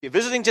If you're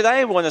visiting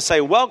today, we want to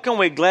say welcome.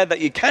 We're glad that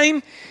you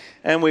came,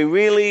 and we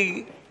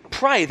really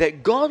pray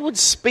that God would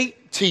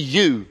speak to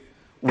you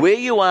where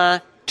you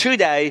are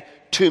today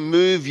to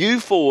move you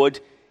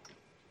forward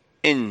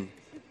in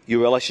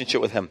your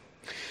relationship with Him.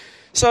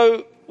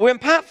 So we're in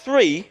part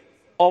 3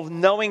 of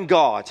knowing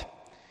God.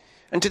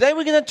 And today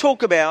we're going to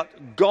talk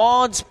about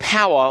God's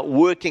power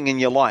working in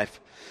your life.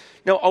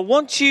 Now, I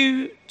want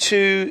you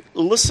to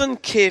listen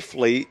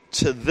carefully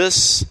to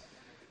this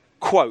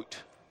quote.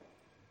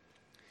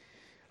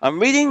 I'm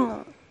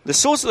reading, the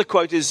source of the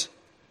quote is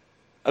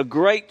a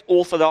great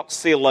Orthodox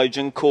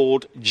theologian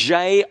called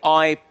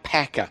J.I.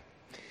 Packer.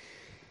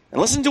 And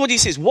listen to what he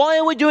says. Why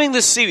are we doing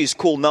this series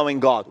called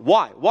Knowing God?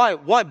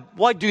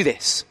 Why do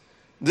this?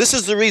 This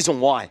is the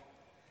reason why.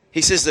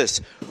 He says this: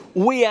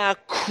 we are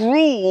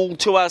cruel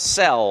to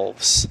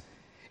ourselves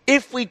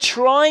if we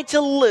try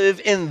to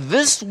live in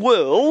this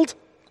world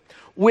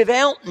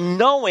without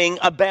knowing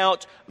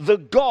about the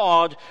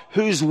God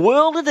whose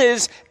world it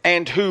is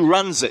and who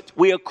runs it.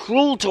 We are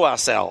cruel to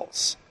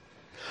ourselves.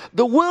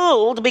 The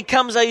world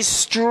becomes a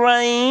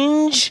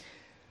strange,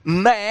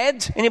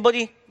 mad.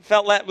 Anybody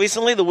felt that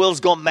recently? The world's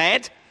gone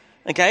mad.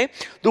 Okay?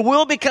 The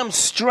world becomes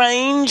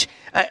strange,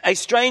 a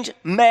strange,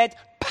 mad,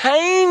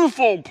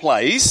 painful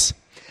place,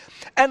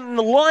 and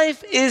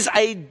life in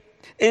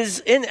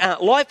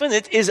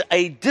it is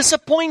a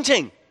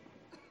disappointing,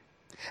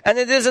 and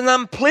it is an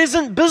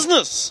unpleasant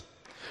business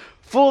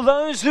for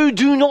those who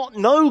do not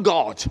know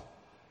God.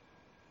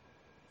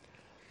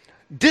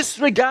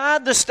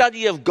 Disregard the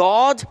study of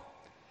God,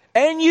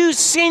 and you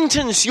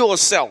sentence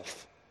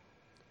yourself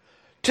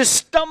to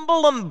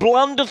stumble and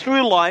blunder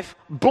through life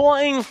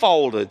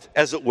blindfolded,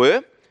 as it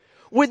were,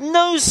 with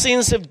no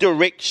sense of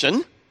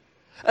direction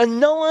and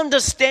no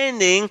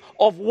understanding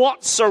of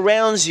what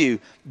surrounds you.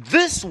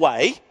 This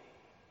way,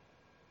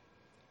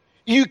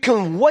 you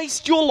can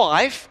waste your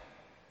life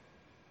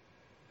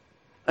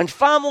and,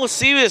 far more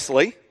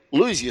seriously,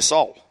 lose your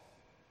soul.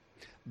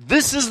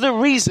 This is the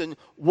reason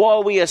why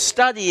we are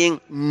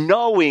studying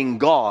knowing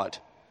God.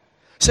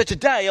 So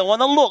today I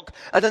want to look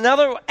at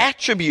another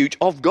attribute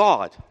of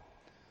God.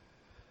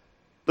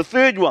 The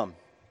third one,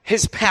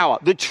 His power,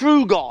 the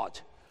true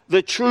God.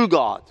 The true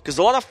God. Because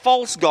a lot of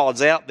false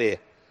gods out there.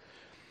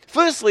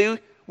 Firstly,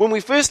 when we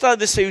first started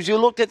this series, we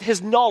looked at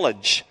His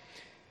knowledge.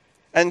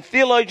 And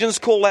theologians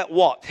call that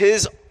what?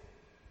 His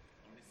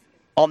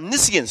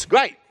omniscience.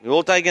 Great. We're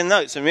all taking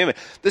notes. And remember,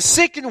 the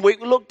second week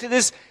we looked at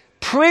His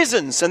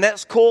presence, and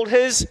that's called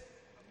His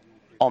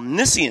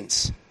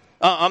omniscience.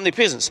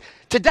 Omnipresence.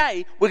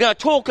 Today, we're going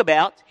to talk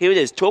about, here it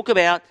is, talk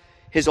about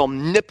His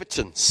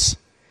omnipotence.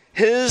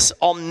 His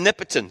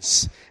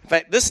omnipotence. In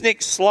fact, this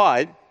next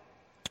slide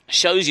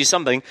shows you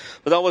something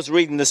that I was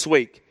reading this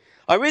week.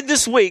 I read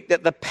this week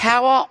that the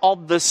power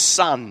of the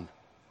sun,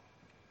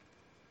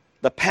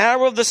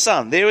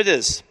 there it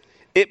is,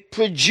 it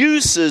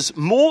produces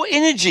more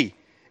energy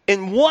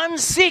in 1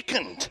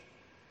 second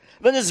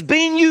than has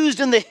been used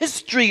in the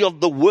history of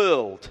the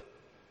world.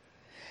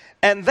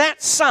 And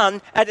that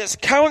sun, at its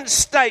current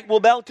state,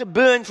 will be able to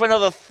burn for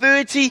another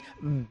 30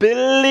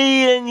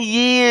 billion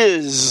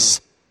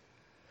years.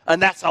 And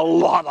that's a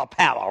lot of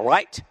power,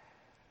 right?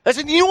 That's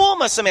an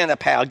enormous amount of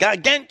power,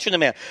 gargantuan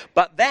amount.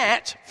 But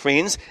that,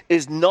 friends,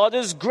 is not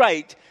as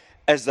great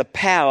as the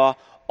power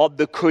of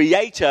the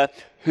Creator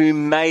who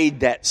made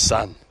that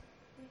sun.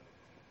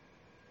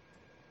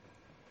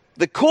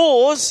 The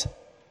cause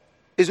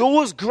is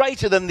always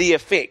greater than the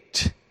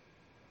effect.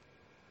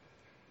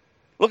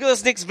 Look at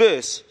this next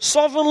verse.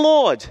 Sovereign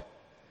Lord,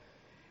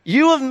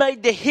 you have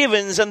made the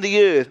heavens and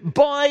the earth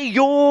by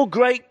your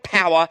great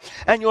power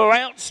and your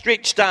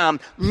outstretched arm.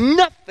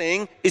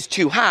 Nothing is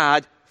too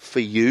hard for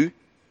you.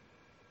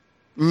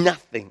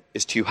 Nothing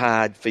is too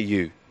hard for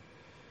you.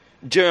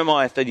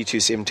 Jeremiah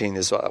 32:17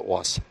 is what it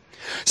was.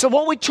 So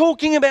what we're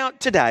talking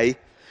about today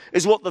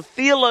is what the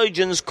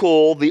theologians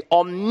call the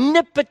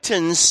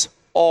omnipotence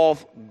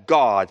of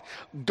God.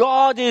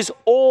 God is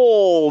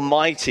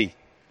almighty.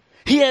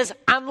 He has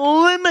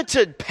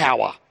unlimited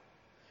power.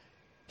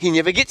 He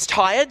never gets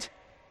tired.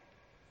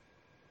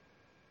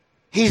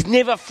 He's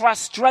never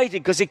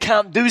frustrated because he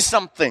can't do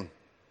something.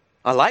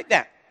 I like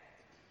that.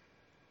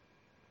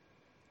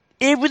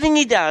 Everything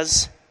he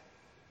does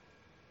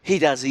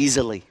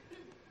easily.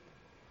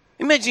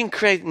 Imagine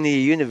creating the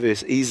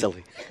universe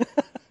easily.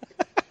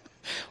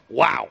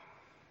 Wow.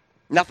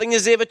 Nothing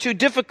is ever too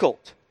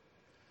difficult.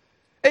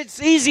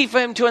 It's easy for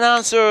him to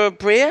answer a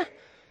prayer,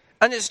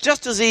 and it's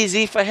just as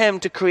easy for him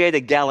to create a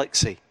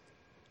galaxy.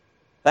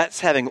 That's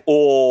having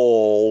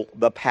all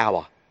the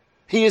power.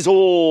 He is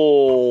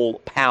all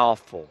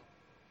powerful.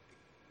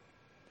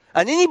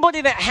 And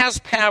anybody that has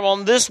power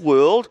on this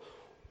world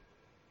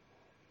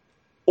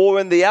or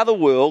in the other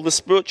world, the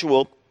spiritual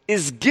world,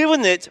 is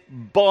given it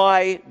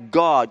by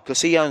God because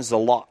He owns the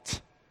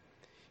lot.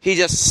 He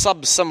just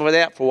subs some of it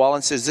out for a while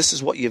and says, this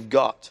is what you've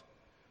got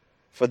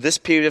for this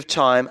period of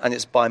time, and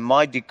it's by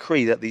my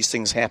decree that these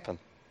things happen.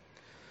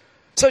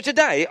 So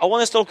today, I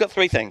want us to look at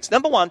 3 things.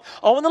 Number 1,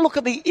 I want to look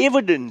at the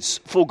evidence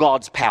for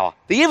God's power.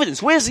 The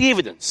evidence. Where's the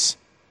evidence?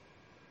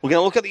 We're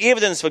going to look at the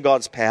evidence for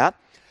God's power.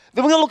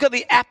 Then we're going to look at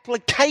the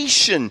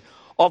application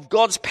of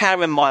God's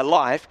power in my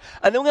life.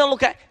 And then we're going to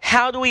look at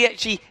how do we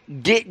actually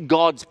get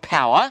God's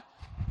power,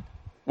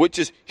 which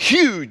is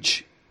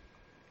huge,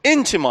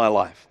 into my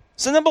life.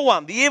 So number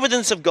one, the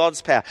evidence of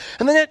God's power.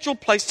 And the natural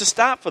place to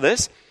start for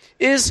this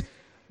is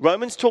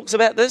Romans talks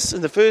about this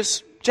in the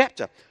first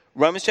chapter.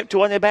 Romans chapter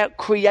 1 about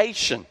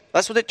creation.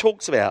 That's what it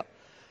talks about.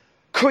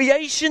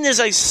 Creation is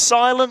a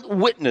silent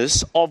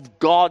witness of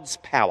God's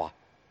power.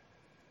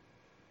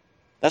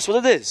 That's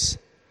what it is.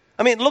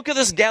 I mean, look at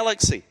this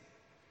galaxy.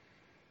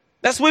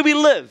 That's where we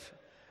live.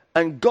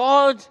 And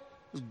God's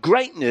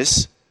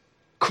greatness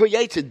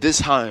created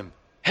this home.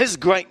 His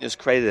greatness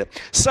created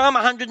it. Psalm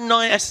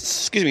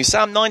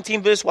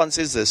 19 verse 1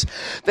 says this.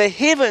 The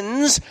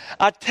heavens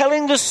are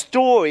telling the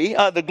story,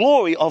 the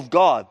glory of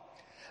God.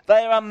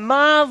 They are a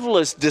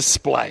marvelous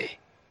display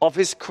of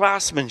his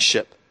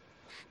craftsmanship.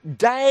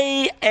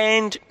 Day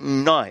and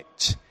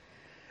night,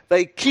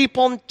 they keep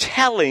on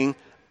telling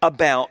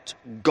about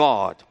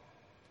God.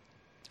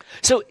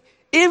 So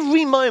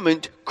every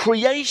moment,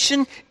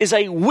 creation is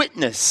a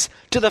witness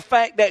to the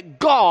fact that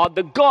God,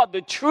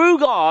 the true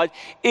God,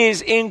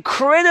 is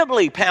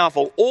incredibly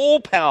powerful,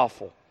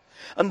 all-powerful.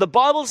 And the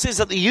Bible says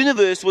that the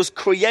universe was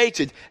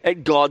created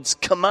at God's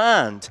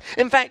command.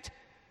 In fact,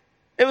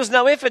 it was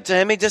no effort to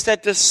him. He just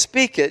had to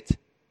speak it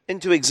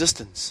into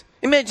existence.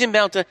 Imagine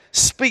being able to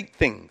speak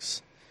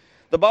things.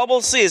 The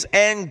Bible says,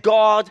 and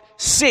God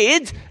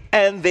said,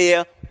 and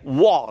there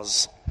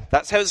was.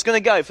 That's how it's going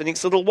to go for the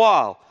next little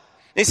while.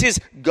 It says,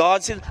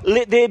 God said,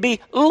 let there be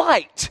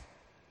light.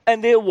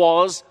 And there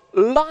was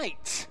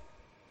light.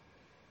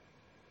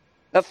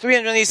 Now,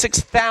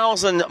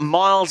 386,000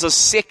 miles a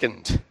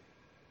second.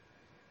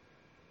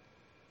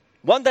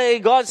 One day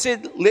God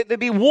said, let there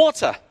be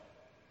water.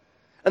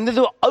 And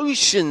there were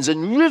oceans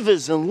and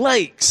rivers and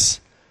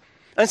lakes.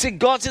 And said,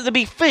 God said there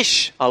be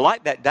fish. I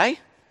like that day.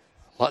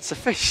 Lots of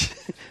fish.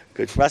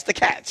 Good for us to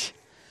catch.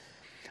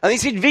 And he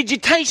said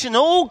vegetation,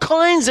 all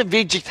kinds of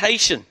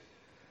vegetation.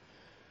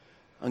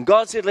 And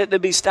God said, let there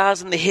be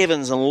stars in the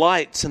heavens and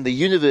lights, and the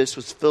universe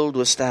was filled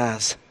with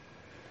stars.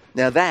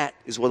 Now that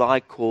is what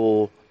I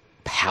call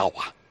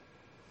power.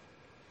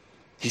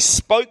 He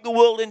spoke the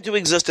world into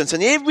existence,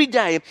 and every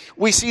day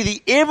we see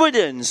the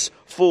evidence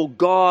for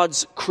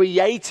God's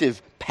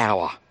creative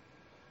power.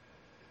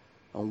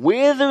 And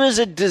where there is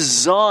a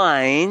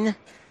design,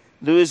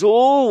 there is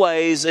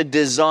always a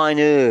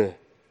designer.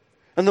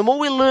 And the more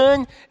we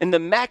learn in the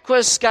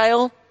macro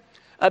scale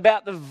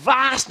about the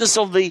vastness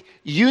of the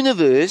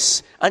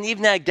universe and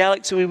even our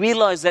galaxy, we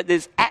realize that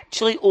there's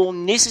actually all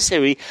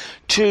necessary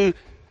to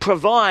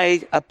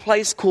provide a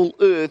place called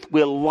Earth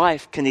where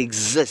life can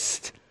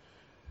exist.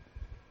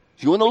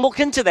 If you want to look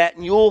into that,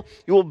 and your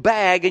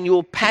bag and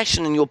your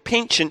passion and your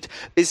penchant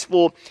is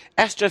for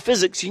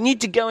astrophysics, you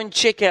need to go and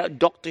check out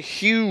Dr.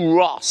 Hugh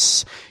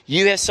Ross.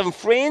 You have some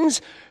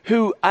friends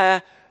who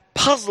are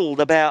puzzled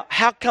about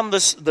how come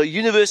the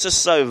universe is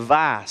so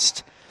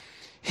vast.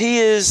 He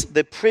is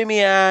the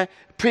premier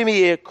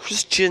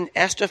Christian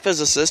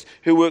astrophysicist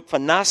who worked for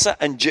NASA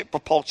and Jet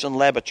Propulsion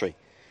Laboratory.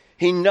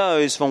 He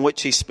knows from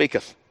which he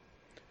speaketh.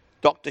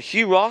 Dr.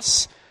 Hugh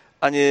Ross,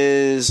 and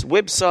his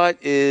website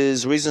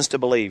is Reasons to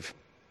Believe.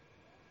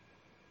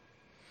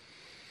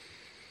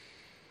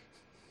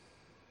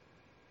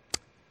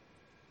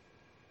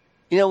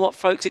 You know what,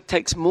 folks? It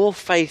takes more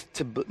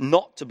faith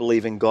not to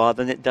believe in God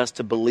than it does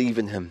to believe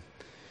in him.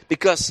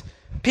 Because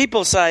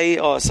people say,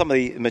 or some of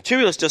the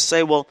materialists just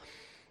say, well,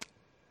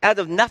 out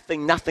of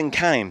nothing, nothing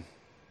came.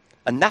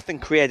 And nothing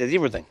created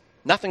everything.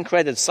 Nothing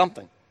created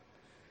something.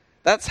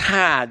 That's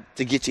hard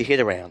to get your head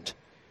around.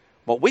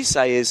 What we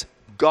say is,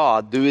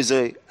 God, there is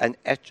an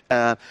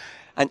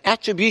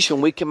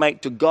attribution we can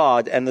make to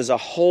God, and there's a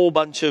whole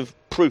bunch of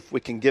proof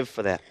we can give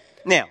for that.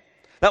 Now,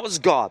 that was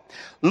God.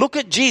 Look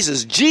at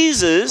Jesus.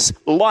 Jesus'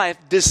 life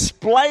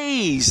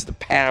displays the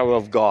power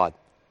of God.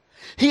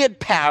 He had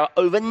power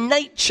over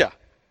nature.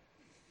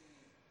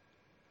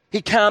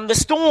 He calmed the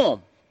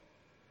storm.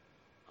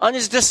 And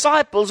his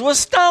disciples were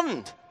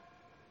stunned.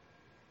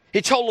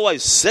 He told the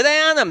waves, sit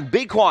down and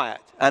be quiet.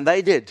 And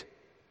they did.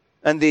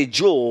 And their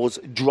jaws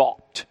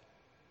dropped.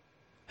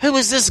 Who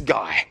is this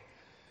guy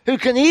who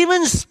can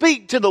even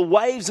speak to the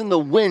waves and the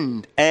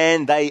wind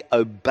and they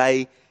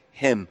obey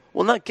him?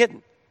 Well, no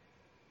kidding.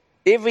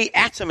 Every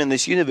atom in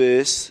this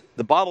universe,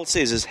 the Bible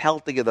says, is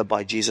held together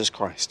by Jesus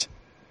Christ.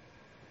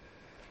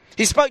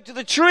 He spoke to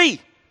the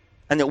tree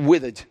and it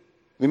withered.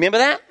 Remember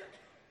that?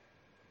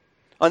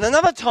 And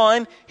another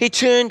time, he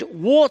turned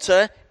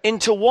water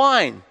into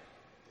wine.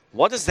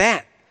 What is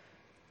that?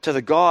 To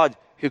the God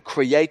who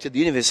created the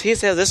universe.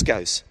 Here's how this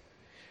goes.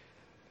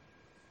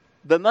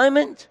 The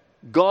moment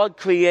God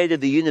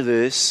created the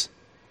universe,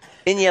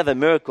 any other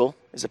miracle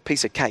is a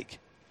piece of cake.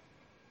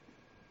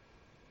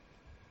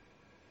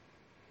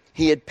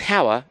 He had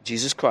power,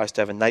 Jesus Christ,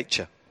 over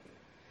nature.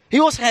 He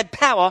also had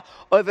power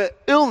over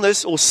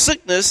illness or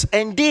sickness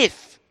and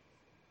death.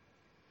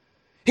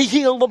 He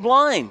healed the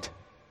blind,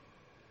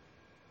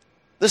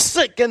 the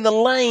sick and the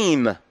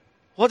lame.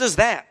 What is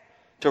that?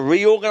 to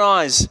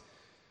reorganize.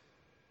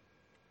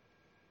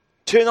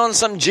 Turn on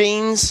some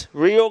genes,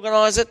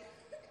 reorganize it.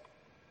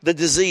 The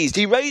diseased.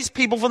 He raised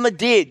people from the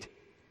dead,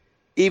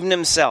 even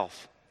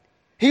himself.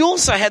 He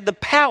also had the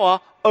power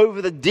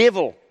over the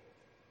devil.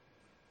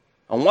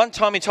 And one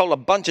time he told a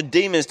bunch of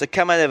demons to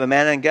come out of a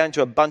man and go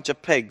into a bunch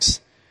of pigs.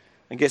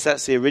 I guess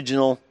that's the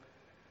original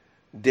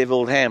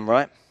deviled ham,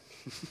 right?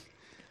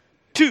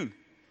 2,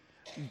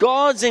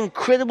 God's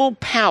incredible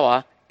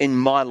power in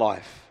my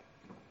life.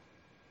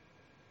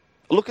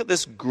 Look at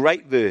this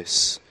great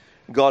verse.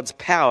 God's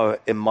power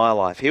in my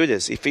life. Here it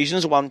is,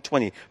 Ephesians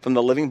 1:20 from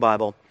the Living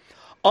Bible.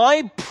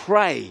 I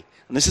pray,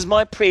 and this is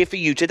my prayer for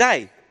you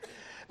today,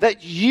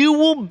 that you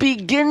will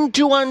begin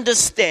to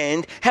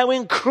understand how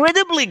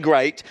incredibly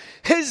great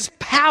His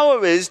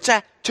power is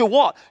to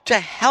what? To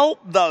help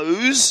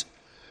those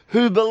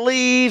who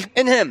believe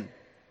in Him.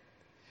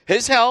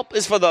 His help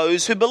is for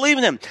those who believe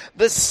in Him.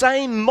 The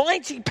same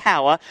mighty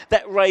power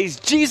that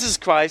raised Jesus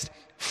Christ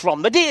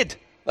from the dead.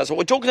 That's what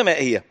we're talking about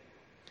here.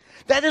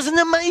 That is an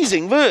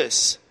amazing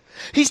verse.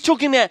 He's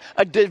talking about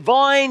a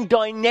divine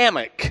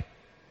dynamic,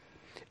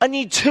 an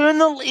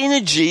eternal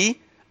energy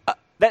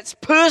that's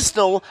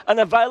personal and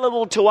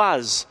available to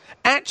us.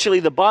 Actually,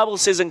 the Bible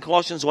says in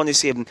Colossians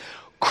 1:7,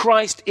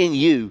 Christ in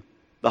you,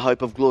 the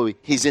hope of glory.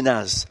 He's in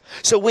us.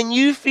 So when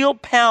you feel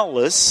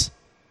powerless,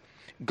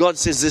 God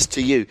says this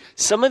to you.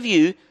 Some of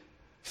you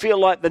feel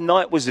like the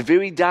night was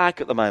very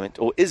dark at the moment,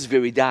 or is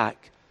very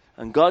dark.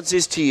 And God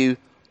says to you,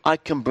 I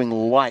can bring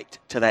light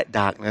to that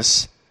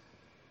darkness.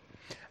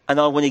 And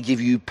I want to give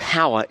you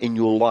power in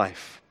your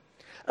life.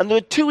 And there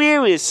are 2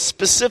 areas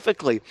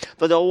specifically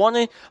that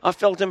I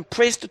felt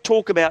impressed to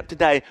talk about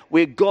today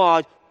where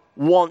God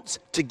wants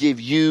to give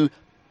you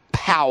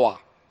power.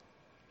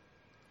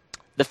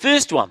 The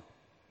first one,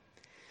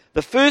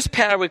 the first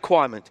power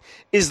requirement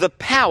is the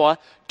power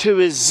to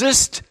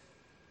resist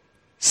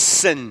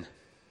sin.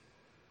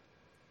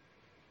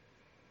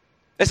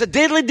 It's a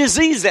deadly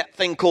disease, that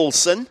thing called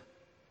sin.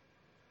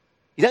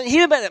 You don't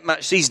hear about it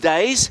much these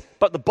days,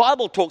 but the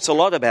Bible talks a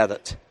lot about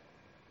it.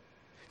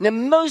 Now,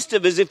 most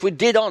of us, if we're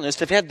dead honest,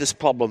 have had this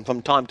problem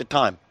from time to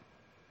time.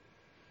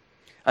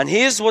 And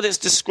here's what it's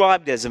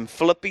described as in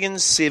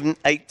Philippians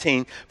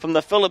 7:18 from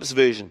the Phillips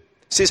version.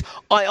 It says,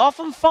 I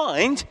often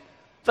find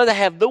that I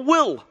have the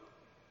will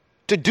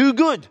to do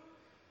good,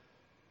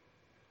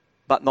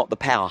 but not the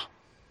power.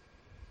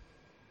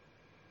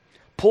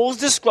 Paul's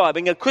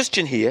describing a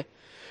Christian here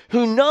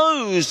who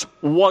knows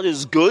what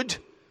is good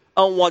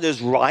and what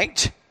is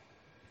right,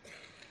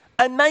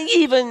 and may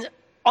even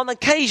on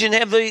occasion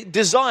have the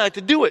desire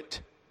to do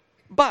it.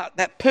 But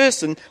that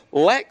person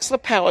lacks the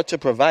power to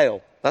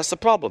prevail. That's the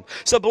problem.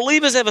 So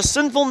believers have a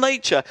sinful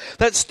nature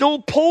that still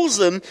pulls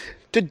them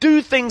to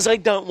do things they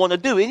don't want to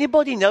do.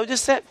 Anybody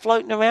notice that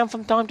floating around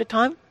from time to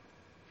time?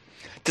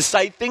 To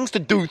say things, to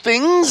do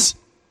things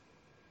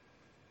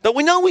that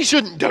we know we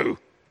shouldn't do.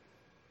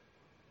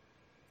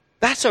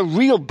 That's a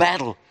real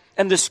battle.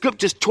 And the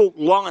scriptures talk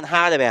long and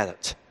hard about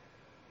it.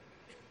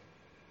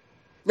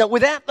 Now,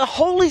 without the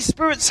Holy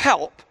Spirit's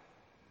help,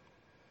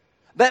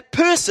 that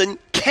person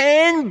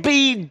can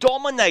be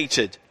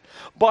dominated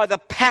by the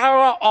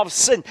power of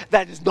sin.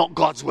 That is not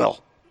God's will.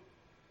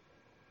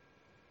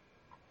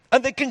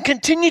 And they can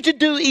continue to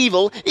do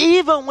evil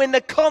even when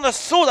they kind of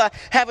sort of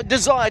have a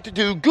desire to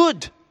do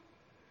good,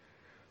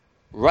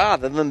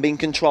 rather than being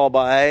controlled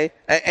by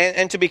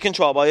and to be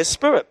controlled by a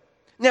spirit.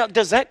 Now,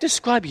 does that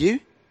describe you?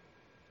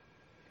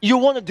 You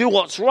want to do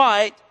what's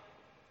right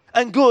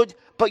and good,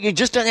 but you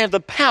just don't have the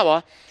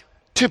power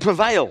to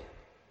prevail.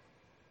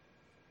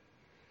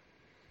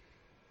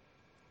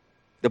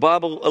 The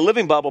Bible, a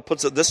Living Bible,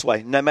 puts it this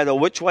way: no matter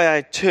which way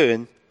I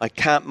turn, I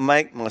can't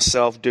make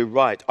myself do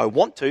right. I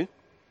want to,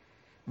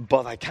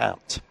 but I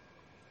can't.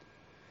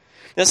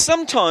 Now,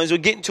 sometimes we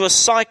get into a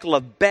cycle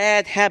of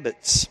bad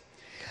habits,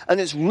 and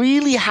it's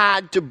really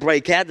hard to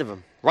break out of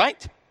them,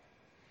 right?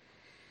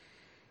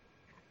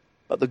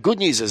 But the good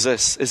news is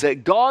this, is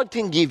that God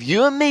can give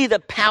you and me the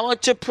power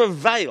to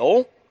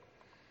prevail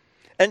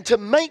and to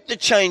make the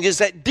changes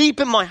that deep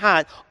in my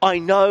heart I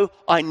know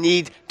I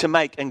need to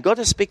make. And God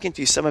is speaking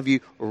to some of you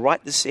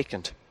right this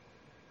second.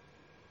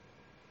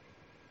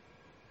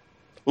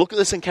 Look at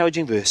this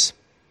encouraging verse.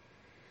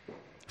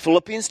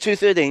 Philippians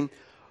 2:13,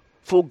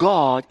 for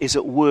God is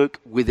at work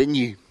within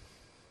you,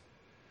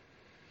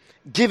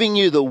 giving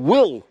you the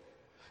will.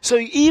 So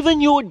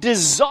even your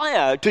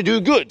desire to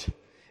do good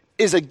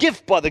is a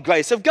gift by the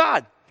grace of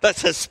God.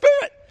 That's His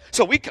Spirit.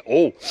 So we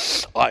can,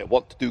 I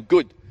want to do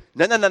good.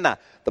 No.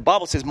 The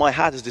Bible says my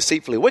heart is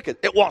deceitfully wicked.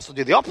 It wants to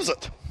do the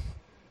opposite.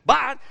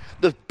 But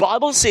the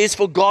Bible says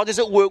for God is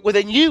at work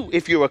within you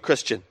if you're a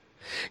Christian,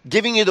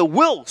 giving you the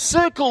will.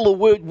 Circle the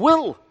word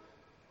will.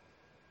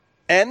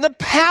 And the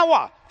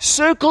power.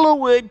 Circle the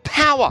word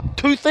power.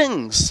 2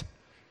 things.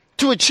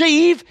 To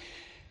achieve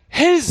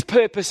His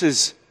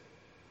purposes.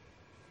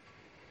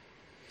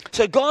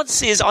 So God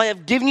says, I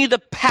have given you the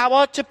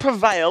power to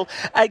prevail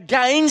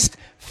against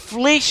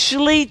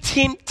fleshly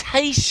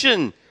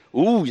temptation.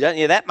 Ooh, you don't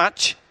hear that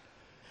much.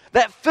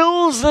 That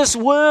fills this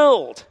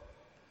world.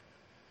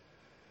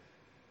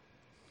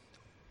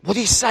 What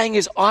he's saying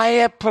is, I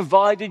have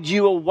provided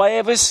you a way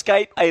of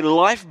escape, a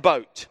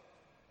lifeboat.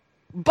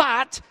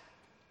 But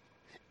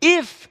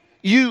if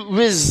you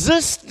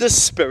resist the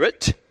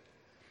Spirit,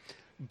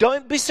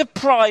 don't be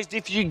surprised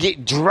if you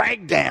get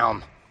dragged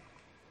down.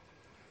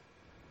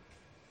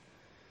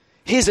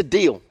 Here's a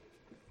deal.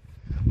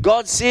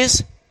 God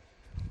says,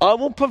 I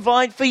will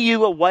provide for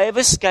you a way of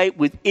escape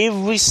with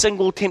every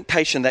single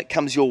temptation that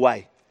comes your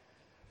way.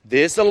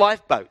 There's the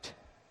lifeboat.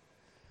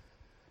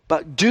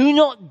 But do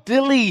not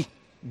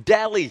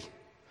dilly-dally.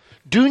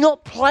 Do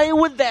not play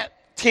with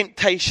that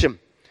temptation.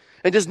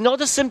 It is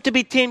not a sin to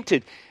be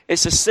tempted.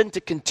 It's a sin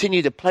to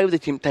continue to play with the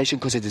temptation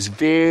because it is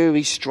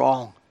very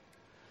strong.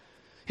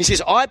 He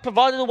says, I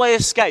provided a way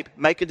of escape.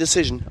 Make a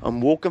decision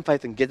and walk in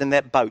faith and get in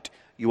that boat.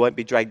 You won't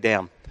be dragged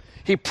down.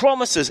 He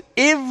promises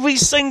every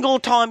single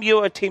time you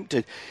are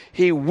tempted,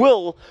 he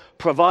will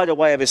provide a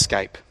way of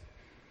escape.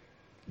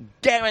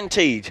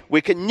 Guaranteed.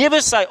 We can never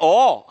say,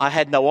 oh, I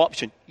had no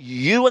option.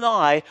 You and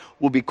I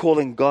will be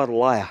calling God a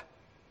liar.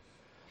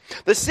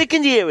 The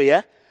second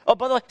area, oh,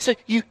 by the way, so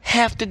you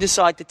have to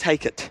decide to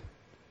take it.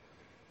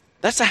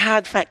 That's a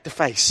hard fact to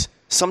face.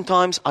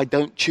 Sometimes I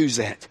don't choose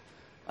that,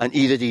 and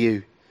either do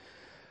you.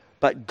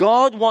 But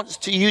God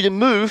wants you to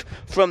move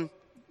from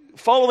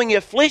following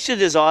your fleshly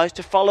desires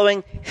to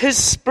following his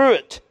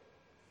Spirit.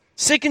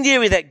 Second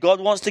area that God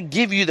wants to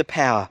give you the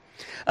power.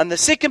 And the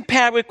second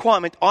power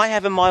requirement I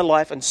have in my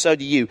life, and so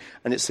do you,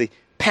 and it's the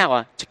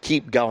power to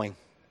keep going.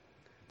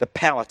 The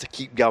power to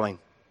keep going.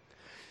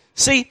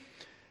 See,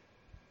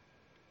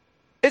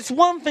 it's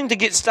one thing to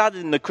get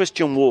started in the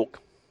Christian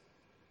walk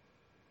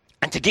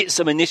and to get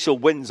some initial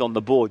wins on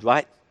the board,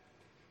 right?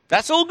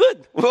 That's all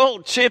good. We're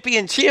all chirpy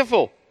and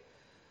cheerful.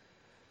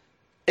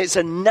 It's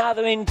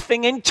another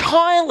thing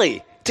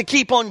entirely to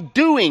keep on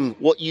doing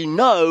what you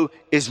know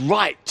is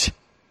right.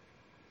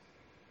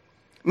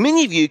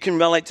 Many of you can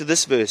relate to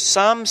this verse,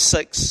 Psalm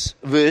 6,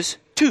 verse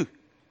 2.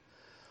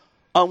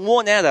 I'm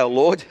worn out, O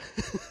Lord.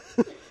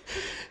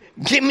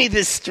 Give me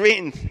this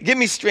strength. Give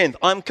me strength.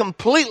 I'm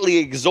completely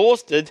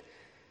exhausted,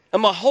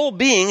 and my whole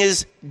being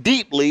is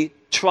deeply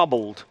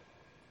troubled.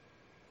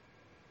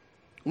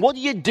 What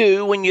do you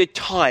do when you're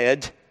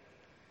tired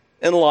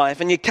in life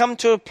and you come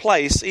to a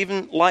place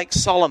even like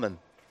Solomon?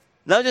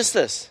 Notice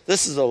this.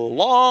 This is a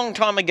long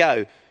time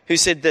ago who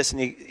said this in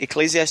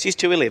Ecclesiastes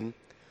 2:11.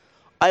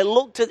 I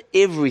looked at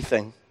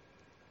everything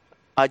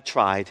I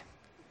tried,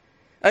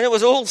 and it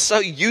was all so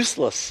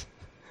useless.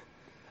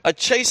 A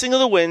chasing of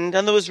the wind,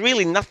 and there was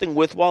really nothing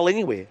worthwhile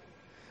anywhere.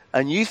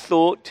 And you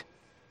thought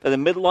that a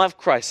midlife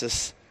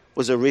crisis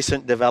was a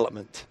recent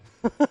development.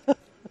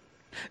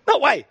 No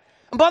way.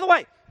 And by the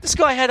way, this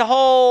guy had a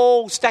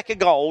whole stack of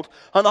gold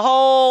and a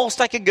whole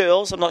stack of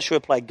girls. I'm not sure he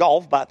played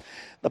golf, but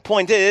the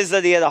point is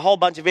that he had a whole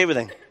bunch of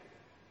everything.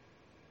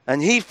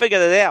 And he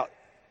figured it out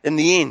in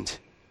the end.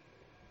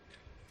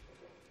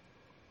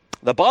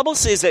 The Bible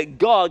says that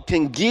God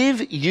can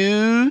give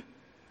you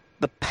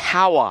the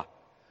power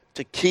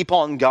to keep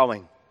on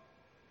going.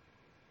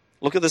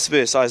 Look at this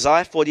verse,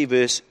 Isaiah 40,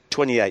 verse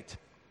 28.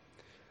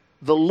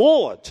 The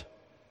Lord,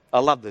 I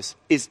love this,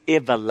 is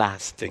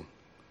everlasting.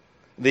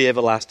 The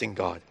everlasting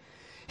God.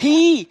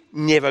 He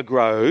never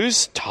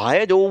grows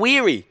tired or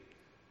weary.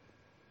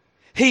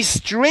 He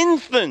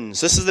strengthens,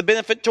 this is the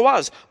benefit to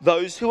us,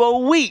 those who are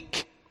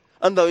weak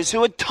and those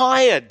who are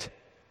tired.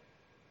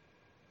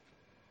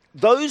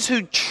 Those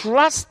who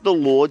trust the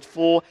Lord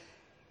for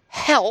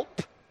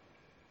help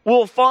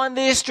will find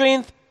their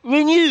strength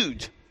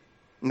renewed.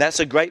 And that's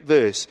a great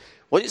verse.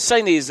 What it's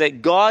saying is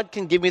that God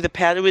can give me the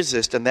power to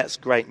resist, and that's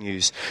great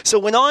news. So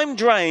when I'm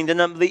drained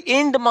and I'm at the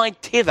end of my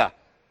tether,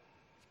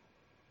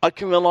 I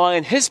can rely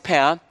on his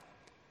power,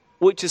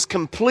 which is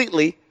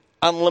completely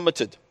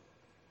unlimited.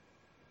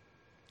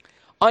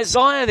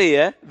 Isaiah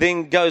there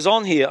then goes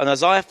on here in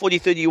Isaiah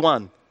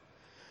 40:31.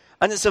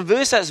 And it's a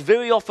verse that's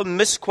very often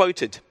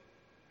misquoted.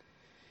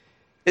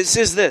 It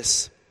says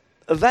this,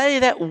 they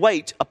that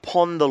wait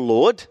upon the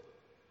Lord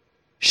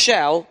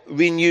shall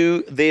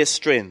renew their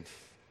strength.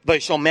 They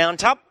shall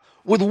mount up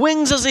with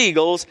wings as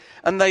eagles,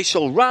 and they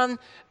shall run,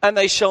 and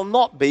they shall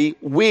not be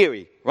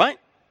weary. Right?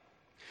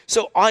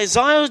 So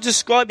Isaiah is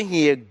describing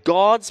here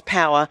God's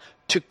power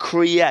to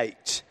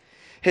create,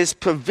 his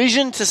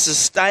provision to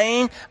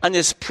sustain, and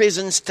his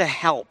presence to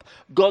help.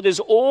 God is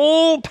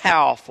all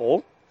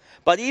powerful,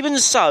 but even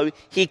so,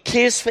 he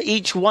cares for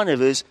each one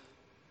of us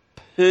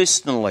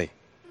personally.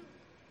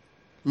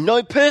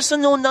 No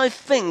person or no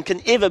thing can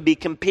ever be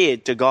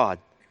compared to God.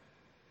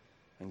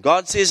 And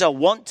God says, I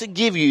want to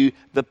give you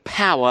the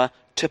power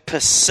to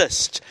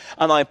persist.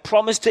 And I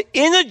promise to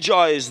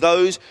energize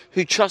those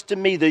who trust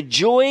in me. The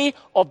joy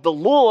of the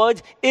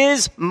Lord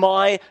is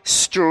my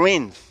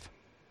strength.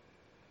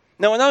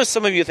 Now, I know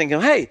some of you are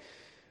thinking, hey,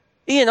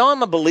 Ian,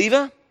 I'm a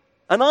believer,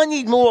 and I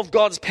need more of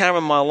God's power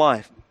in my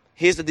life.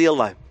 Here's the deal,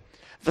 though.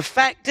 The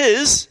fact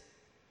is,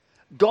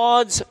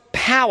 God's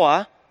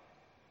power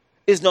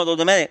is not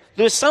automatic.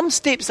 There are some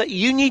steps that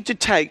you need to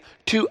take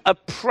to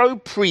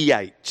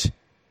appropriate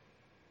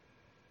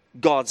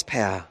God's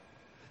power.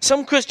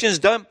 Some Christians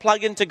don't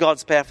plug into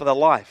God's power for their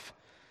life.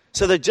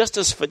 So they're just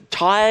as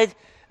tired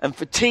and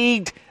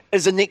fatigued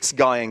as the next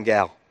guy and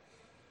gal.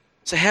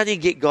 So how do you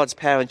get God's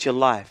power into your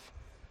life?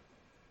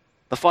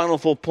 The final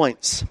 4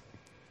 points.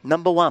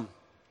 Number 1,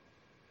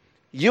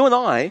 you and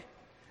I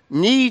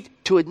need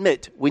to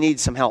admit we need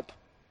some help.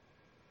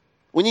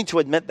 We need to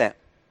admit that.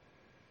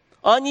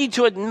 I need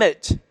to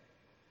admit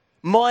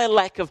my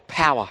lack of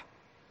power.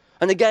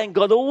 And again,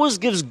 God always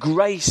gives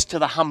grace to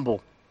the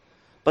humble,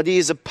 but he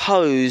is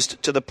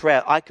opposed to the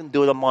proud. I can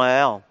do it on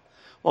my own.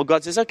 Well,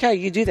 God says, okay,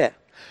 you do that.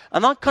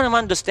 And I kind of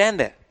understand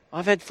that.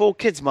 I've had 4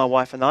 kids, my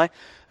wife and I,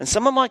 and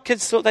some of my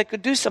kids thought they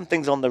could do some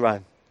things on their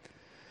own.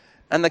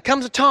 And there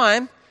comes a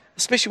time,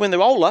 especially when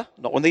they're older,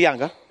 not when they're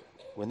younger,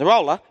 when they're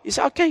older, you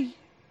say, okay,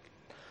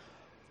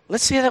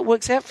 let's see how that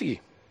works out for you.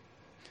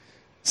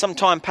 Some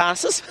time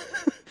passes,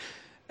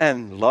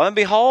 and lo and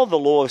behold, the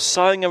law of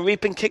sowing and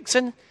reaping kicks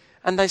in,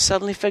 and they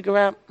suddenly figure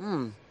out,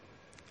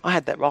 I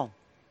had that wrong.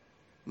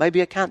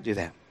 Maybe I can't do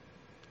that.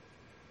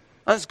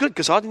 And it's good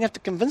because I didn't have to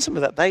convince them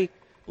of that. They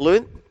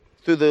learned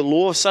through the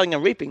law of sowing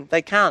and reaping,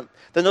 they can't.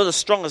 They're not as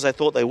strong as they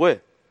thought they were.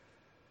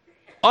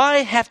 I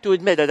have to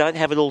admit I don't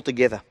have it all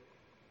together.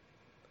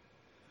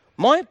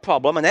 My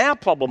problem, and our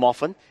problem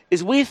often,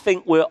 is we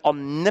think we're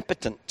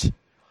omnipotent.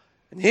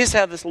 And here's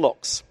how this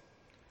looks.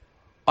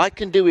 I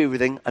can do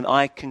everything and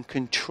I can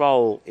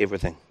control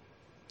everything.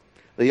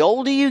 The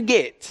older you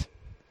get,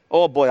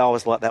 oh boy, I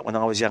was like that when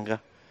I was younger.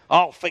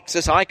 I'll fix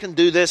this, I can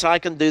do this, I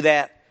can do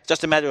that. It's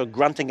just a matter of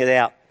grunting it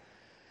out.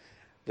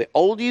 The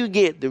older you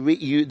get,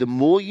 the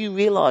more you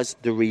realize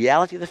the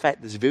reality of the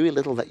fact there's very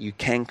little that you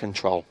can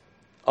control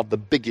of the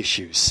big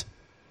issues.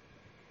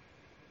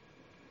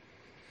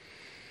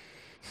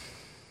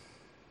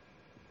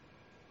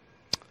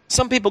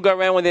 Some people go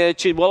around with the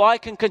attitude, well, I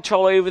can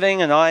control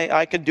everything and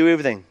I can do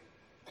everything.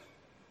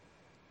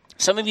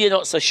 Some of you are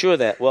not so sure of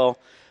that. Well,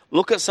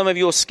 look at some of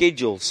your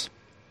schedules.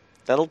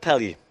 That'll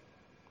tell you.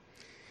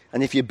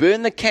 And if you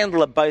burn the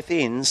candle at both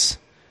ends,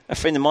 a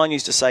friend of mine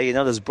used to say, you're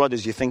not as bright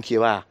as you think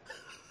you are,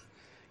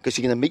 because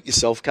you're going to meet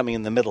yourself coming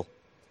in the middle.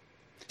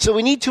 So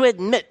we need to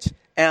admit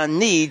our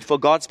need for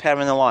God's power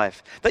in our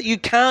life, that you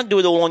can't do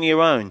it all on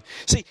your own.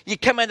 See, you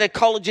come out of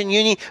college and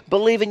uni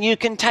believing you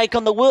can take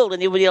on the world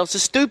and everybody else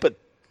is stupid.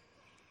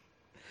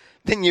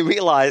 Then you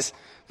realize,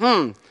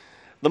 the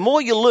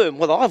more you learn,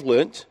 what I've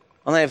learnt,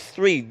 and I have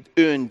 3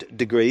 earned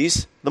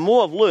degrees, the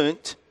more I've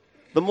learnt,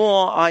 the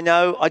more I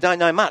know I don't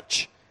know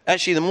much.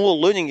 Actually, the more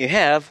learning you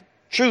have,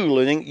 true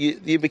learning,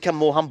 you become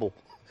more humble.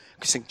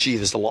 Because you think, gee,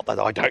 there's a lot that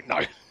I don't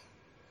know.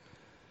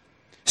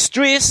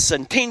 Stress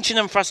and tension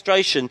and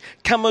frustration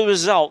come as a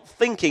result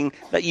thinking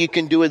that you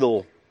can do it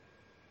all.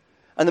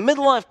 And the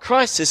midlife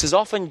crisis is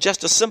often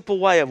just a simple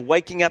way of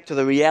waking up to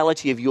the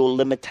reality of your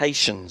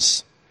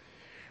limitations.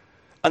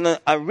 And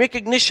a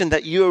recognition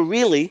that you're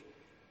really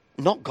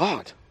not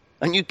God.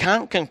 And you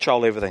can't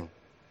control everything.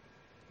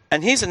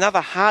 And here's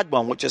another hard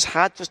one, which is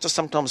hard for us to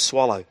sometimes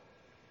swallow.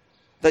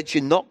 That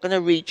you're not going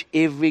to reach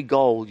every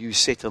goal you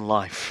set in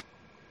life.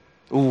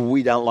 Ooh,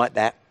 we don't like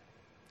that.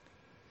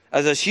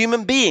 As a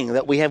human being,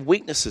 that we have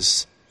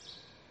weaknesses.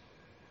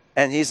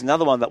 And here's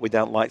another one that we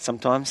don't like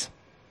sometimes.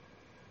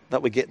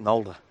 That we're getting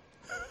older.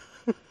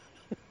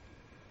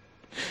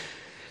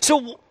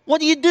 So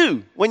what do you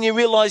do when you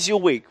realize you're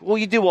weak? Well,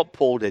 you do what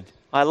Paul did.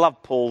 I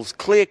love Paul's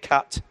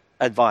clear-cut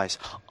advice.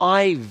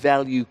 I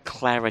value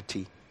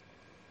clarity.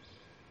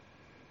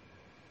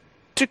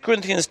 2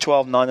 Corinthians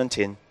 12, 9 and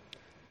 10.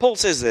 Paul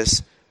says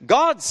this,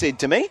 God said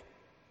to me,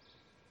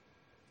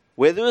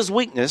 where there is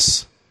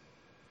weakness,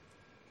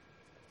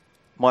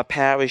 my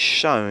power is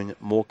shown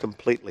more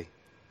completely.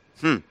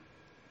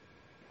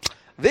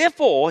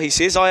 Therefore, he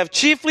says, I have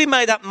chiefly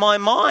made up my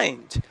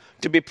mind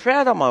to be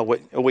proud of my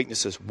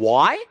weaknesses.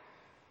 Why?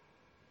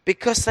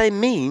 Because they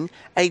mean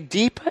a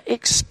deeper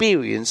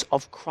experience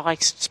of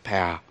Christ's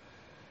power.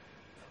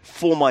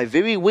 For my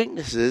very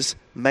weaknesses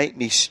make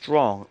me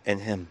strong in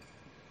him.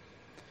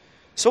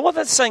 So what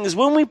that's saying is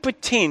when we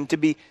pretend to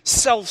be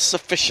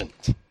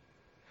self-sufficient,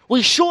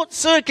 we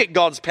short-circuit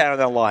God's power in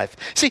our life.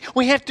 See,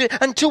 we have to,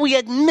 until we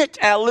admit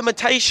our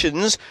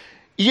limitations,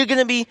 you're going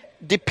to be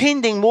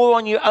depending more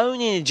on your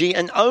own energy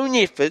and own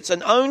efforts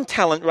and own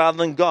talent rather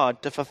than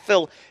God to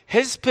fulfill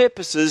his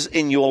purposes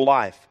in your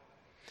life.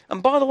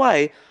 And by the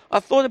way,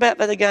 I thought about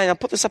that again. I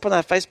put this up on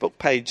our Facebook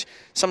page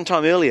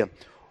sometime earlier.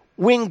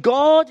 When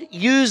God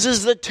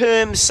uses the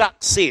term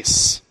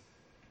success,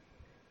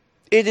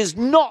 it is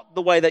not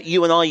the way that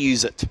you and I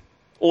use it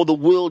or the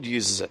world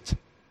uses it.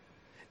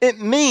 It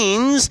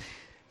means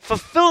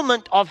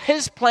fulfillment of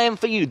his plan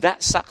for you.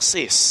 That's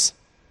success.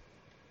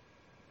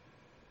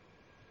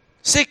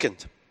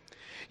 Second,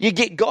 you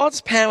get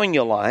God's power in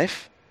your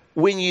life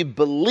when you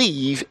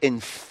believe in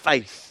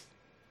faith.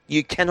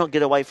 You cannot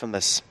get away from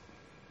this.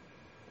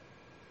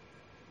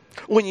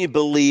 When you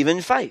believe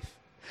in faith.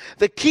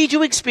 The key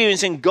to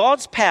experiencing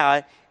God's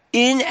power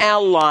in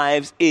our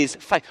lives is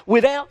faith.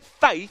 Without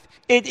faith,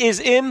 it is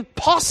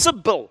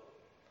impossible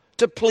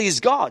to please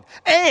God.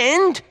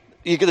 And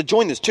you're going to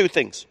join this, 2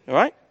 things, all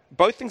right?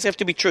 Both things have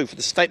to be true for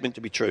the statement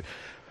to be true.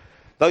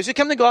 Those who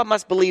come to God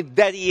must believe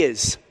that he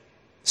is.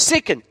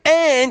 Second,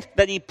 and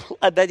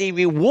that he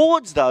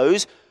rewards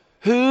those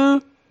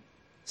who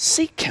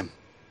seek him.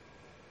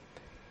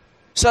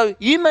 So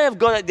you may have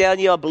got it down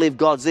here, I believe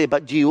God's there,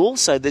 but do you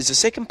also, there's a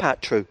second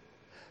part true.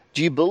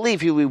 Do you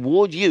believe he'll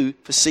reward you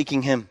for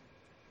seeking him?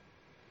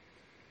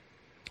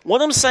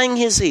 What I'm saying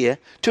is here,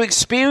 to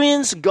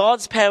experience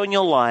God's power in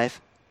your life,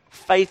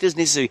 faith is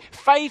necessary.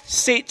 Faith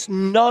sets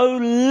no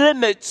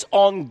limits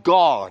on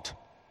God's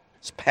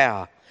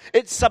power.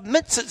 It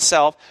submits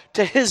itself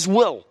to his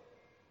will.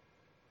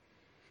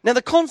 Now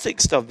the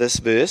context of this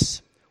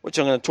verse, which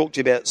I'm going to talk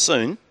to you about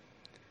soon.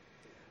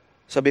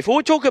 So before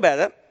we talk about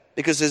it,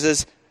 because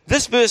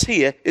this verse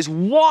here is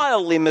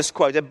wildly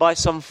misquoted by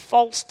some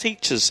false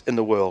teachers in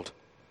the world.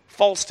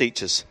 False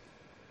teachers.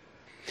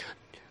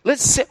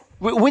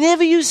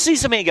 Whenever you see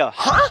something and go,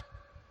 huh?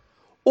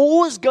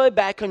 Always go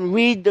back and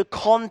read the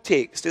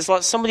context. It's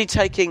like somebody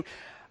taking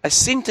a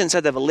sentence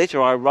out of a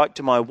letter I wrote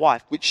to my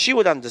wife, which she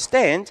would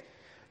understand.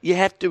 You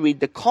have to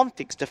read the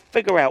context to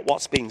figure out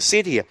what's being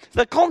said here.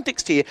 The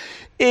context here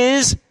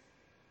is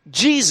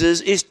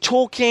Jesus is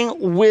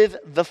talking with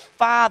the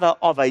father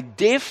of a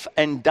deaf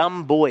and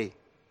dumb boy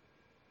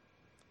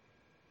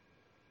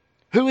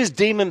who is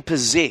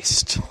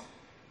demon-possessed,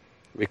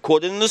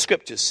 recorded in the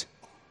scriptures.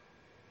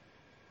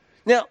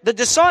 Now, the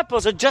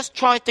disciples had just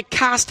tried to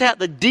cast out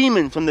the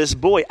demon from this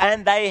boy,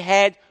 and they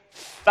had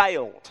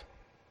failed.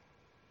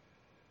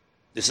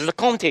 This is the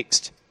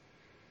context.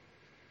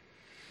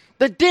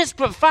 The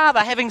desperate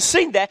father, having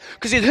seen that,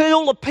 because he'd heard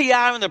all the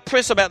PR and the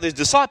press about these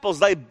disciples,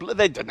 they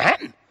didn't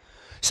happen.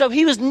 So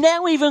he was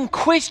now even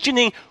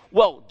questioning,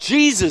 well,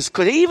 Jesus,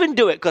 could he even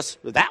do it? Because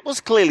that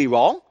was clearly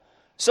wrong.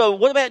 So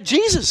what about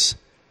Jesus?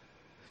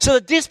 So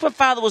the desperate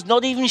father was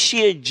not even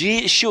sure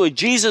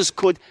Jesus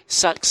could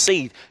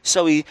succeed.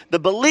 So the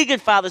beleaguered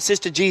father says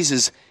to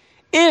Jesus,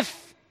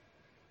 if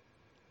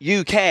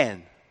you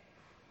can,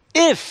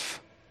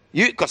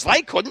 because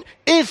they couldn't,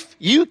 if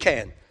you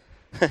can.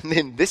 And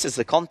then this is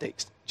the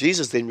context.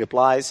 Jesus then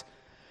replies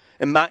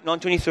in Mark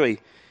 9:23,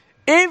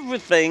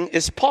 everything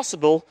is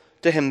possible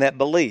to him that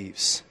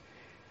believes.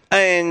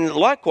 And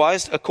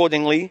likewise,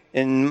 accordingly,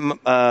 in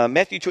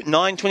Matthew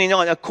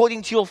 9:29,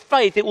 according to your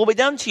faith, it will be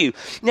done to you.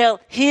 Now,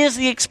 here's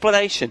the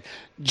explanation.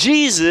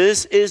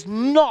 Jesus is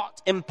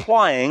not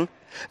implying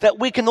that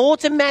we can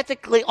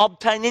automatically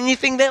obtain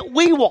anything that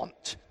we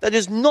want. That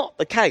is not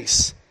the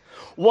case.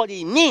 What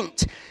he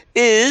meant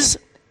is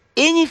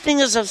anything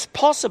is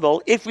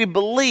possible if we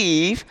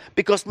believe,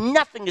 because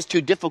nothing is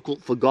too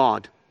difficult for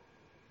God.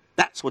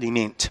 That's what he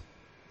meant.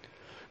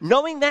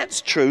 Knowing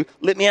that's true,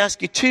 let me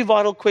ask you two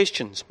vital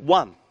questions.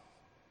 One,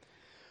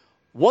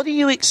 what are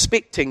you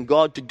expecting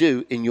God to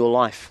do in your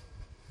life?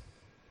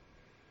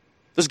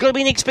 There's got to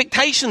be an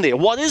expectation there.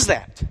 What is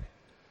that?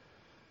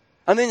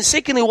 And then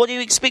secondly, what are you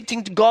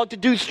expecting God to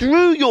do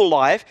through your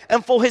life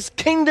and for his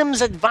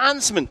kingdom's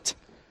advancement?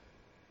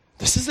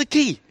 This is the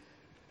key.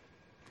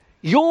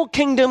 Your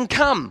kingdom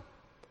come.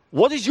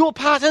 What is your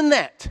part in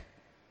that?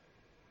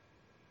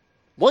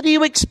 What are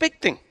you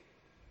expecting?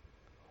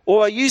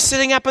 Or are you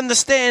sitting up in the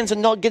stands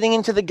and not getting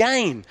into the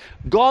game?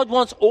 God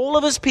wants all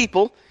of his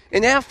people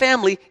in our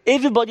family.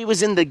 Everybody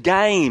was in the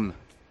game.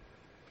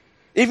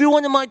 Every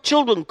one of my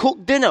children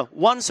cooked dinner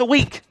once a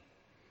week.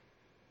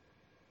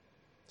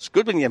 It's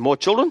good when you have more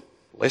children,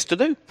 less to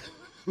do.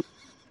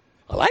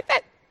 I like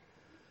that.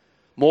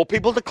 More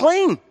people to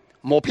clean.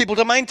 More people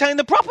to maintain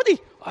the property.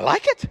 I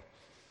like it.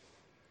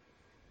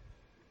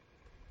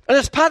 And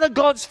as part of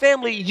God's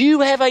family, you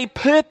have a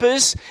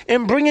purpose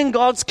in bringing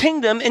God's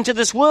kingdom into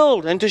this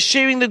world and to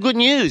sharing the good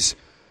news.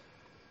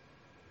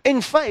 In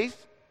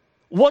faith,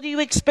 what are you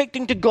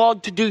expecting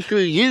God to do through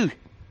you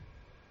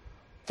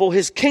for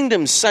his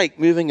kingdom's sake,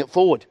 moving it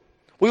forward?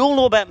 We all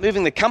know about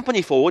moving the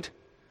company forward.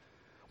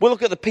 We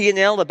look at the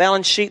P&L, the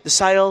balance sheet, the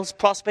sales,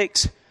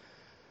 prospects.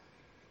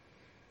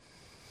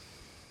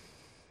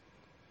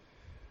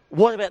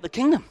 What about the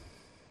kingdom?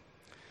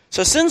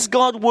 So since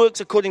God works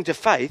according to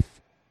faith,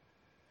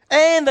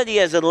 and that he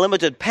has a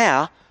limited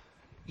power,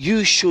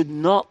 you should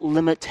not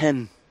limit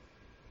him.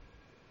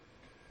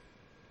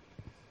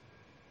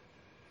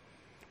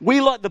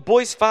 We, like the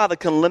boy's father,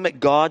 can limit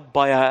God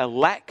by our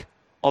lack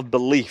of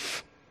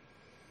belief.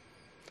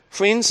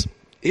 Friends,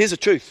 here's the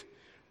truth.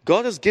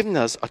 God has given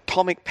us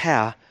atomic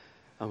power,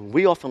 and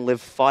we often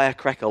live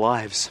firecracker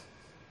lives.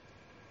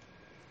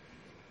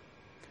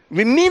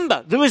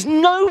 Remember, there is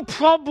no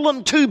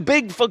problem too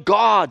big for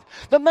God.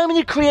 The moment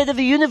he created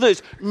the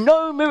universe,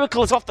 no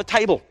miracle is off the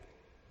table.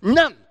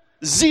 None.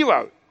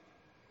 Zero.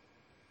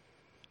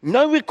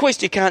 No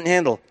request you can't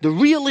handle. The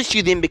real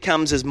issue then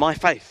becomes is my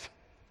faith.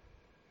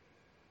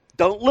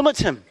 Don't limit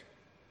him.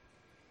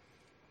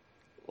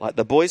 Like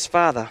the boy's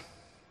father,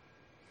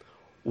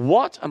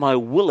 what am I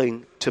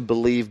willing to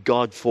believe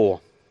God for?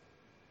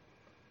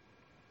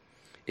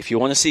 If you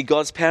want to see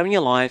God's power in your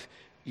life,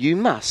 you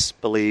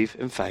must believe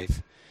in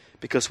faith.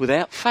 Because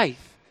without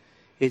faith,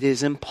 it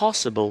is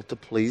impossible to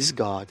please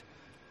God.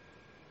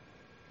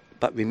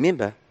 But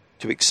remember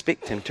to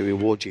expect him to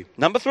reward you.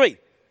 Number 3,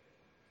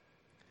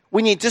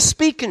 we need to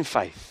speak in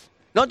faith.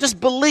 Not just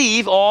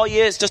believe, oh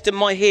yeah, it's just in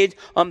my head,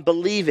 I'm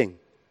believing.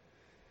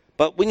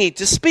 But we need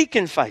to speak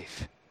in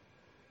faith.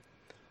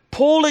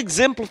 Paul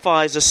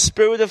exemplifies a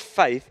spirit of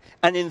faith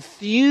and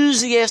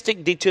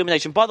enthusiastic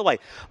determination. By the way,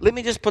 let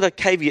me just put a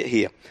caveat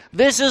here.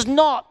 This is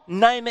not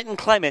name it and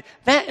claim it.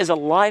 That is a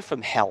lie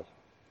from hell.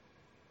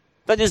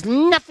 That has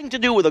nothing to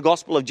do with the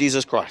gospel of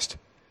Jesus Christ.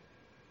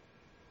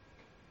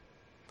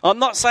 I'm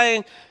not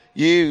saying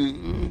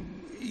you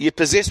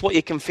possess what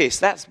you confess.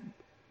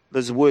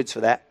 There's words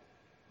for that,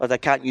 but they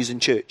can't use in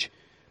church.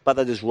 But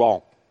that is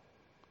wrong.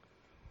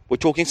 We're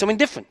talking something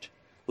different.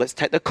 Let's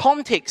take the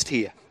context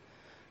here.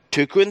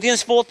 2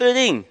 Corinthians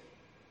 4:13.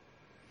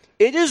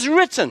 It is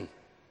written,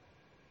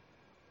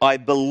 I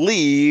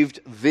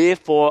believed,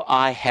 therefore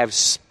I have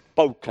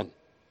spoken.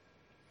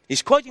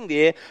 He's quoting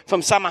there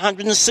from Psalm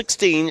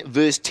 116,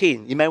 verse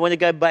 10. You may want to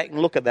go back and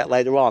look at that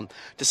later on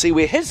to see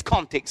where his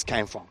context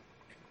came from.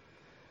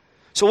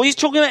 So what he's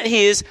talking about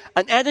here is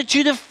an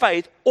attitude of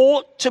faith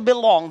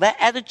that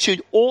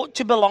attitude ought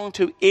to belong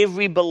to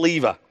every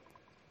believer.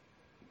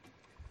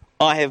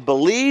 I have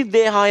believed,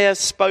 there I have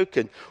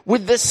spoken.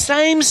 With the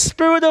same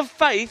spirit of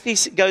faith,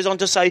 he goes on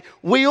to say,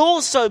 we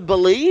also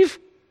believe,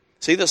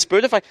 see the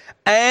spirit of faith,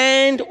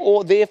 and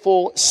or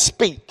therefore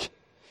speak.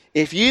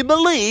 If you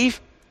believe,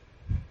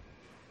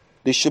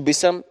 there should be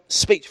some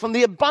speech. From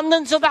the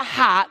abundance of the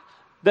heart,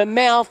 the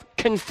mouth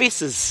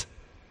confesses.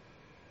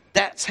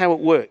 That's how it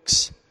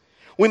works.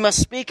 We must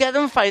speak out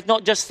in faith,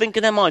 not just think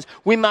in our minds.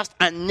 We must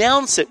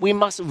announce it. We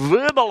must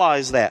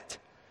verbalize that.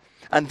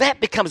 And that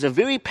becomes a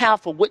very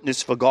powerful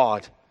witness for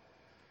God.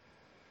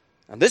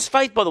 And this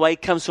faith, by the way,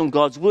 comes from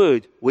God's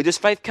word. Where does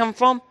faith come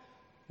from?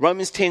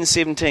 Romans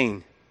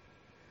 10:17.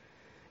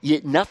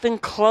 Yet nothing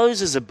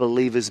closes a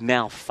believer's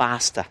mouth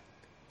faster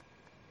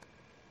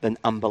than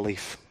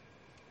unbelief.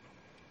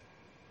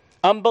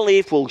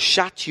 Unbelief will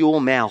shut your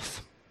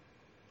mouth.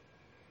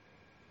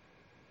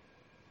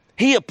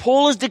 Here,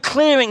 Paul is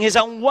declaring his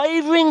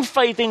unwavering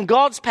faith in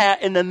God's power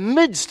in the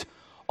midst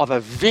of a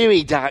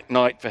very dark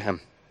night for him.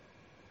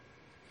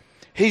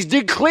 He's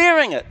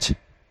declaring it,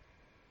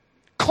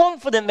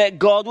 confident that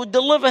God would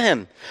deliver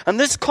him. And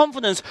this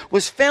confidence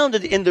was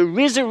founded in the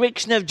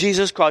resurrection of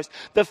Jesus Christ,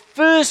 the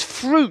first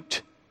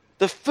fruit,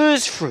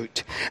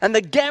 and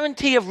the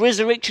guarantee of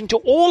resurrection to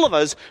all of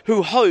us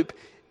who hope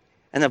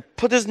and have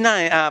put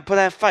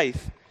our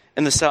faith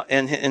in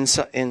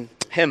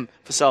him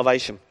for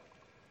salvation.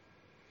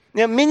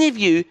 Now, many of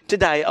you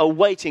today are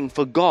waiting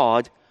for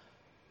God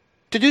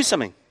to do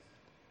something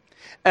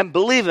and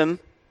believe him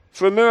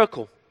for a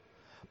miracle.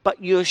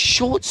 But you're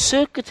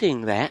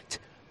short-circuiting that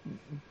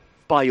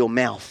by your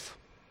mouth,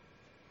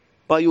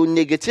 by your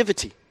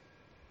negativity.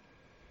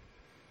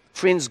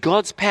 Friends,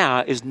 God's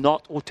power is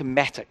not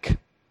automatic.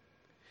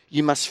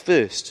 You must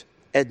first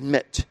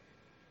admit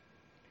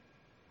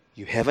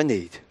you have a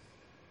need.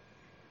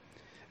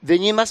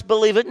 Then you must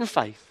believe it in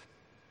faith.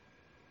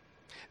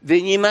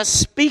 Then you must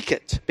speak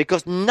it,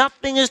 because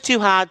nothing is too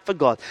hard for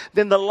God.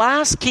 Then the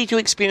last key to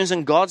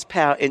experiencing God's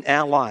power in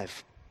our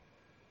life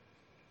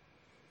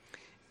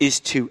is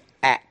to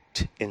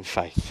act in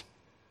faith.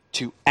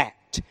 To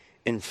act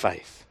in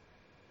faith.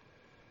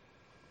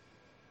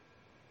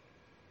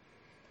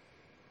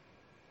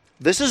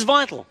 This is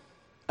vital.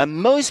 And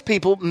most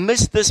people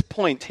miss this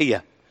point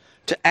here.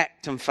 To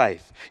act in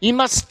faith. You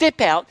must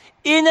step out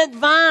in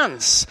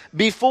advance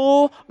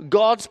before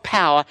God's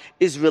power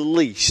is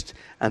released.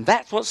 And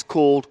that's what's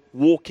called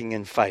walking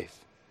in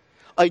faith.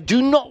 I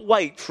do not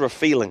wait for a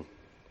feeling.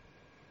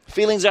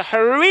 Feelings are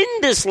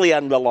horrendously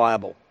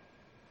unreliable.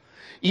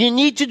 You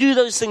need to do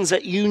those things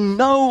that you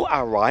know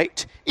are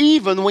right,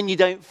 even when you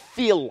don't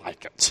feel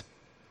like it.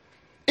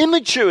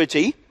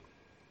 Immaturity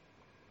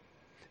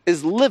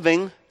is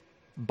living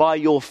by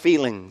your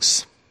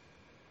feelings.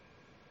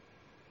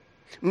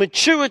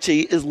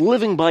 Maturity is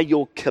living by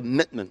your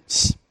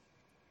commitments.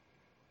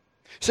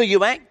 So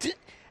you act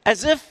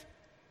as if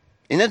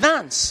in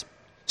advance.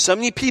 So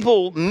many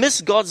people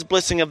miss God's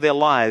blessing of their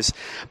lives.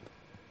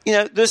 You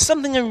know, there's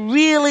something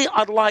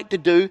I'd like to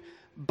do,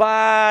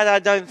 but I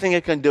don't think I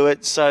can do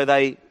it, so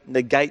they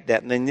negate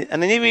that, and they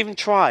never even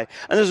try.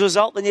 And as a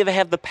result, they never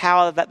have the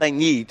power that they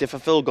need to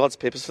fulfill God's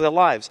purpose for their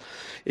lives.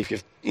 If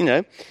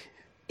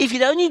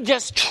you'd only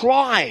just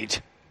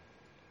tried,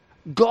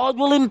 God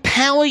will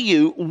empower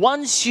you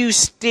once you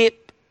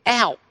step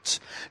out.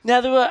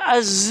 Now, there are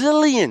a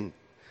zillion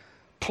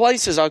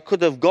places I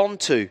could have gone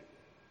to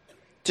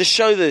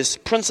show this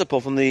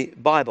principle from the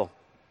Bible.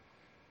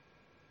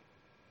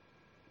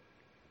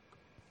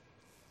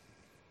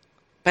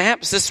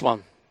 Perhaps this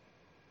one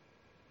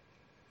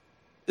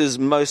is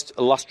most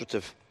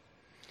illustrative.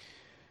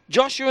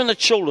 Joshua and the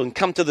children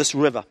come to this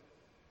river.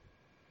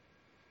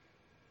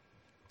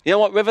 You know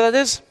what river that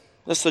is?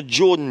 That's the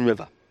Jordan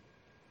River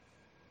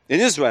in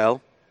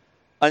Israel,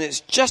 and it's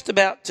just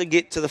about to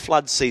get to the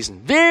flood season.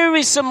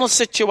 Very similar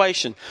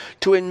situation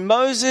to when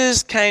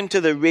Moses came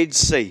to the Red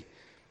Sea.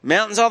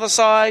 Mountains either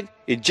side,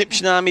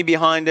 Egyptian army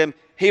behind him.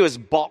 He was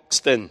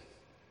boxed in.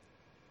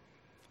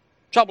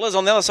 Trouble is,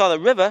 on the other side of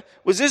the river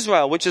was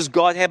Israel, which is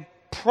God had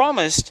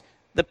promised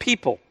the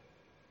people.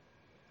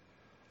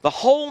 The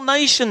whole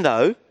nation,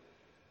 though,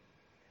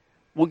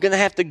 were going to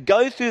have to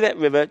go through that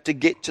river to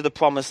get to the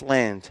promised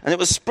land. And it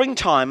was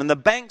springtime, and the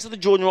banks of the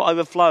Jordan were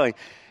overflowing.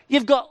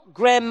 You've got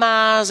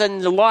grandmas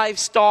and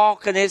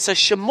livestock, and it's a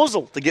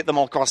shemuzzle to get them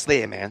across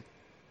there, man.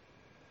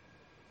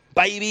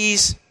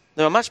 Babies,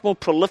 they were much more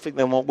prolific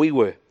than what we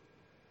were.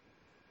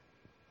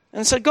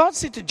 And so God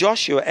said to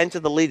Joshua and to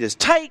the leaders,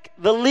 take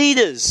the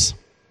leaders,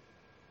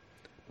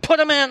 put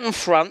them out in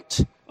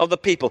front of the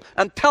people,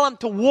 and tell them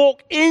to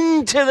walk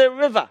into the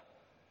river.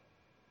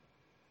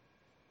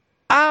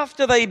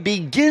 After they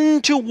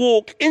begin to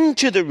walk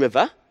into the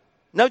river,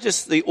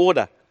 notice the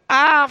order,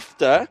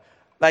 after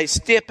they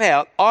step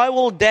out, I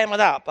will dam it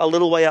up a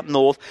little way up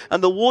north,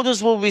 and the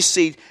waters will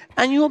recede,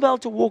 and you'll be able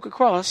to walk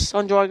across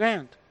on dry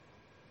ground.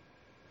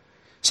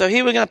 So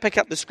here we're going to pick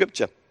up the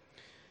scripture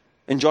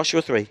in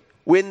Joshua 3.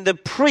 When the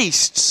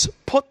priests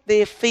put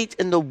their feet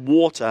in the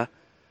water,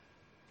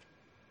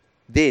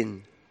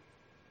 then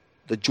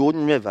the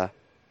Jordan River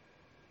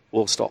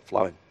will stop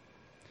flowing.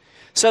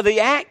 So they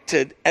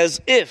acted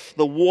as if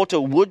the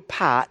water would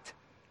part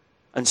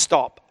and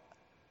stop,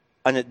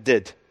 and it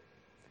did.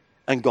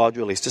 And God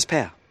released his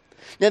power.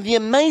 Now, the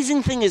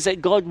amazing thing is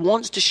that God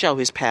wants to show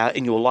his power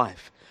in your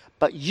life,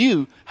 but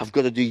you have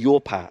got to do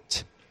your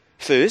part.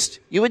 First,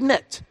 you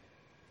admit.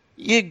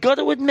 You've got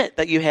to admit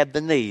that you have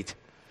the need.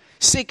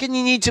 Second,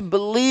 you need to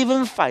believe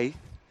in faith.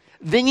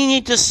 Then you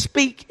need to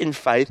speak in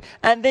faith.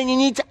 And then you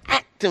need to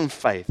act in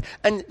faith.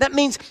 And that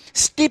means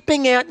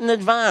stepping out in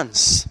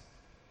advance.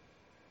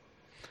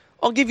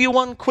 I'll give you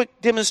one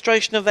quick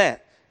demonstration of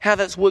that, how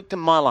that's worked in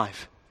my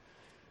life.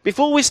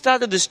 Before we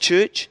started this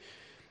church,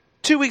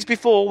 2 weeks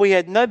before, we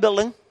had no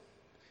building,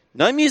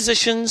 no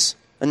musicians,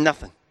 and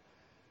nothing.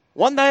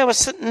 One day I was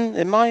sitting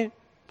in my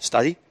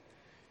study,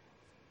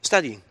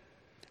 studying,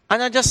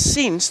 and I just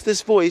sensed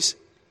this voice,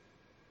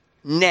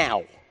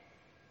 now,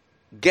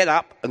 get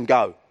up and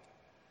go.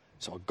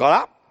 So I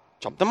got up,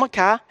 jumped in my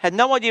car, had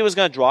no idea I was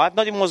going to drive,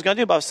 not even what I was going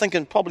to do, but I was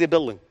thinking probably a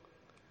building.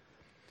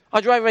 I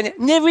drove around there,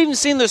 never even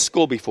seen this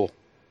school before.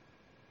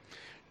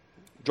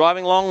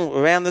 Driving along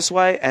around this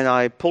way, and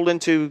I pulled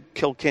into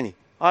Kilkenny.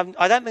 I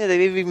don't think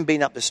they've even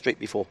been up this street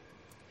before.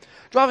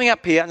 Driving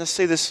up here, and I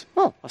see this,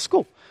 a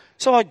school.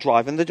 So I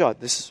drive in the drive.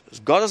 This is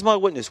God is my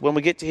witness. When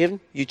we get to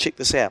heaven, you check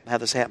this out, how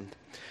this happened.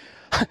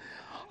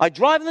 I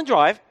drive in the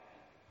drive,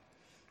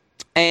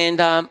 and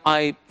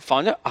I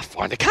find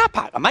a car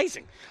park.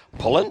 Amazing.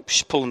 Pull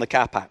in the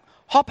car park.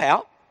 Hop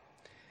out,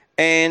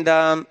 and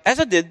as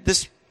I did,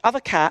 this other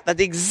car at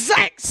the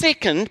exact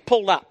second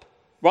pulled up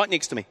right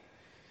next to me.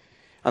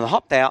 And I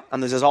hopped out,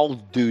 and there's this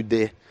old dude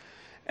there.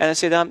 And I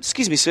said,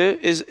 excuse me, sir,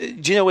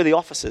 do you know where the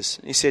office is?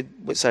 And he said,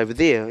 it's over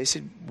there. He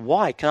said,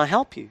 why? Can I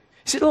help you?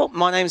 He said, look,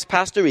 my name's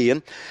Pastor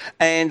Ian,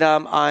 and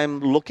I'm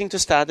looking to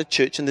start a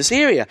church in this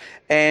area,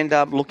 and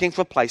I'm looking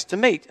for a place to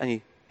meet.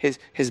 And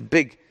his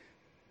big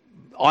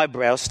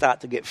eyebrows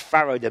start to get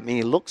furrowed at me.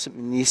 He looks at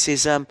me, and he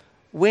says,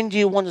 when do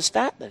you want to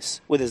start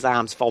this? With his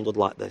arms folded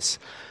like this.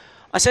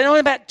 I said, in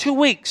about 2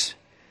 weeks.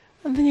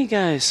 And then he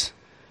goes,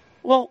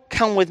 well,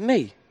 come with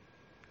me.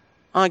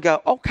 I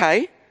go,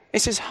 okay. He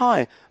says,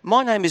 hi,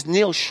 my name is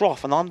Neil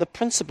Schroff, and I'm the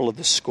principal of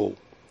this school.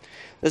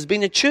 There's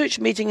been a church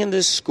meeting in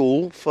this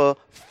school for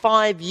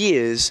 5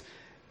 years,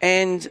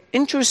 and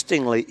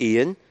interestingly,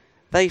 Ian,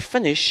 they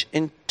finish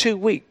in 2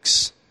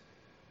 weeks.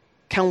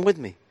 Come with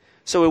me.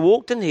 So we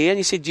walked in here, and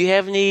he said, do you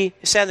have any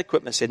sound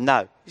equipment? I said,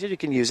 no. He said, you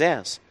can use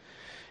ours.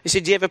 He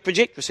said, do you have a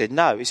projector? I said,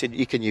 no. He said,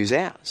 you can use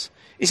ours.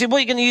 He said, what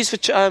are you going to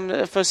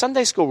use for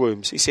Sunday school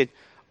rooms? He said,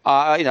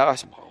 I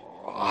said,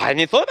 I hadn't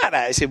even thought about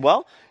that. He said,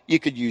 well, you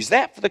could use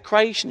that for the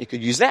creation. You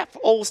could use that for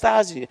All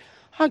Stars.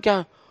 I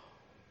go,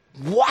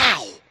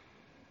 wow.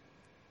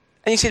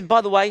 And he said, by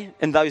the way,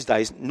 in those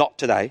days, not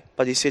today,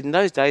 but he said, in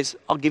those days,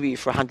 I'll give you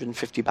for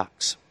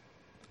 $150.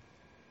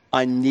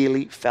 I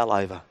nearly fell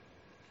over.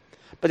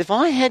 But if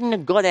I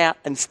hadn't got out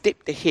and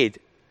stepped ahead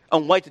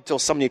and waited till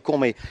somebody would call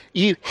me,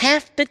 you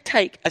have to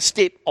take a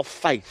step of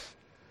faith.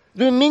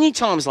 There are many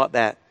times like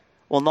that.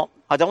 Well,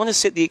 I don't want to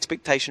set the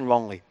expectation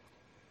wrongly.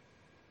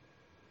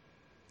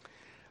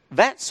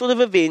 That sort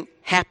of event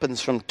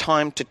happens from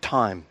time to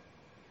time.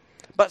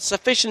 But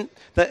sufficient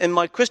that in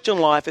my Christian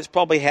life, it's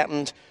probably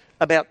happened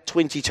about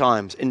 20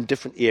 times in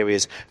different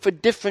areas for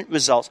different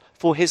results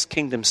for his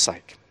kingdom's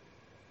sake.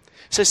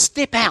 So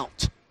step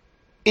out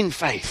in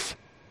faith,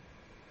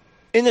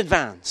 in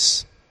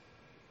advance.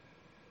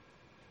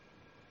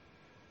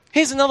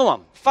 Here's another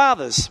one.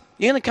 Fathers,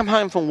 you're going to come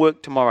home from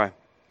work tomorrow,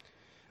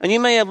 and you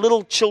may have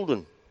little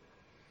children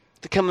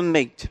to come and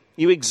meet.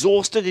 You're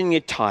exhausted and you're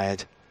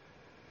tired.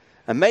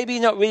 And maybe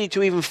you're not ready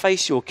to even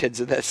face your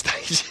kids at that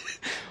stage,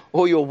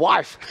 or your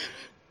wife.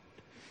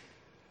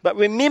 But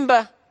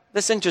remember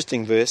this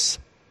interesting verse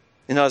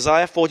in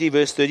Isaiah 40,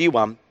 verse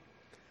 31.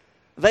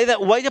 They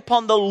that wait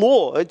upon the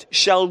Lord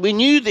shall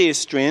renew their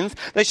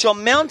strength. They shall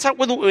mount up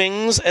with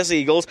wings as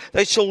eagles.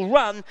 They shall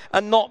run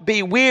and not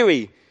be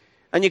weary.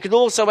 And you could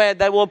also add,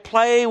 they will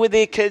play with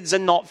their kids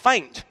and not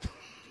faint.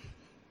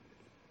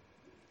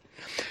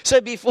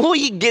 So before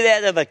you get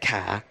out of the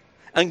car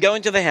and go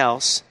into the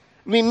house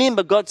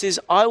Remember, God says,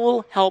 I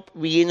will help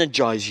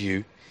re-energize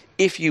you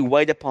if you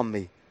wait upon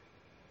me.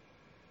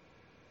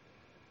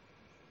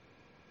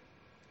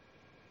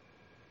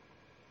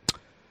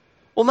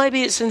 Or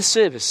maybe it's in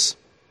service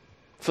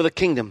for the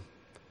kingdom,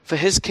 for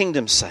his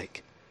kingdom's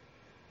sake.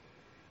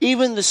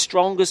 Even the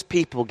strongest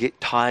people get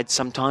tired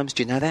sometimes.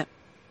 Do you know that?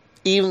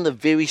 Even the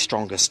very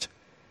strongest.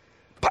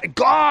 But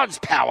God's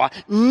power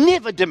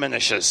never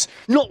diminishes,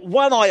 not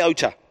one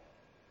iota.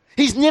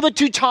 He's never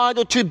too tired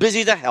or too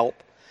busy to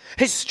help.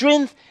 His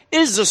strength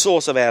is the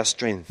source of our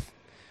strength.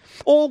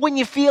 Or when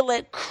you feel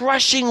that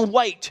crushing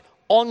weight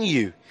on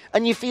you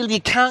and you feel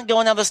you can't go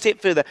another step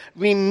further,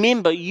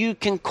 remember you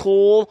can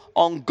call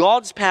on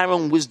God's power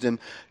and wisdom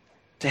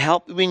to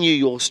help renew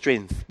your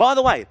strength. By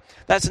the way,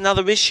 that's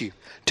another issue.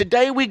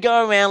 Today we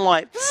go around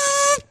like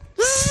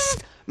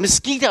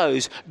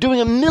mosquitoes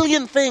doing a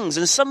million things,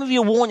 and some of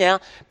you are worn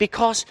out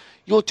because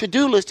your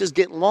to-do list is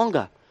getting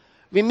longer.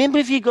 Remember,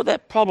 if you've got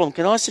that problem,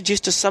 can I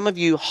suggest to some of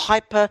you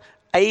hyper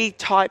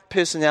A-type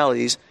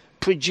personalities,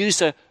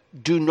 produce a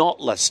do not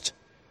list.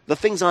 The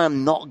things I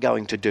am not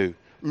going to do,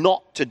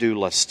 not to-do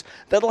list.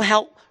 That'll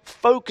help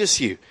focus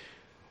you.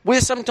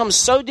 We're sometimes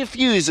so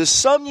diffused, there's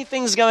so many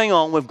things going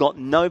on, we've got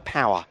no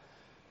power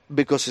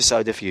because we're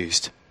so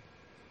diffused.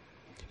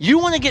 You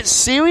want to get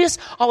serious?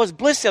 I was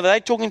blessed the other day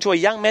talking to a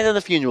young man at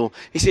a funeral.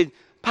 He said,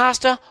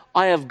 Pastor,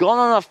 I have gone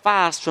on a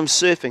fast from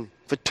surfing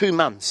for 2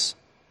 months.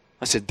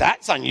 I said,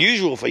 that's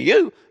unusual for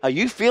you. Are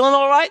you feeling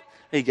all right?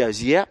 He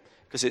goes, yeah,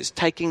 because it's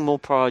taking more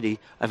priority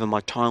over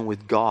my time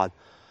with God.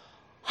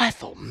 I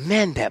thought,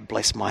 man, that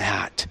blessed my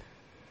heart.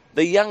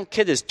 The young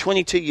kid is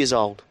 22 years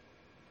old,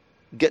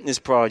 getting his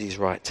priorities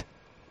right.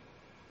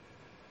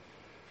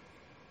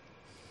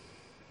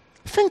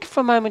 Think for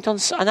a moment on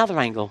another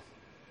angle.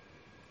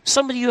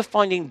 Somebody you're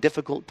finding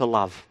difficult to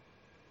love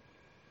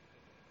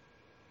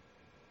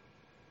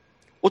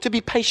or to be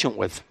patient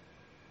with.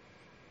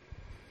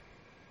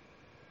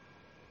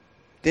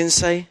 Then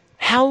say,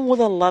 how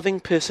will a loving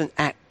person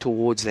act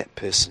towards that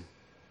person?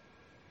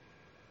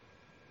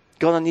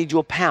 God, I need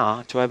your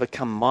power to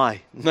overcome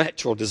my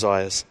natural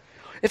desires.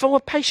 If I were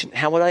patient,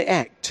 how would I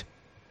act?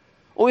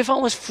 Or if I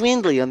was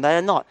friendly and they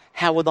are not,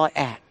 how would I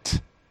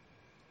act?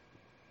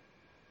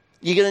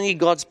 You're going to need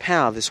God's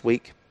power this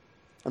week.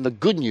 And the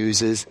good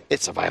news is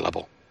it's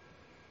available.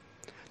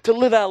 To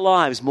live our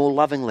lives more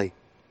lovingly.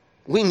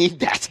 We need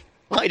that.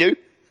 I do.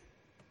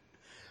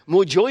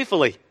 More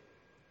joyfully.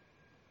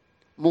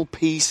 More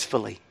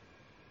peacefully.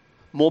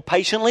 More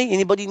patiently.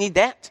 Anybody need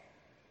that?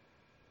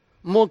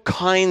 More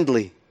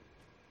kindly.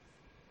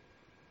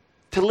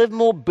 To live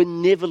more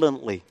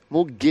benevolently.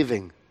 More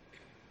giving.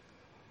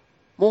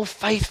 More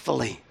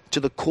faithfully to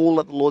the call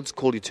that the Lord's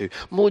called you to.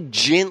 More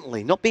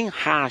gently. Not being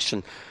harsh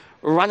and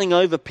running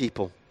over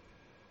people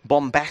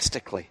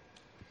bombastically.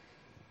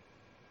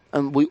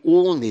 And we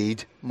all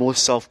need more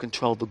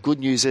self-control. The good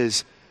news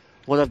is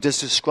what I've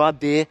just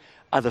described there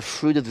are the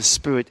fruit of the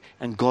Spirit,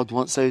 and God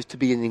wants those to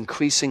be an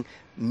increasing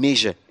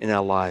measure in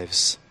our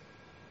lives.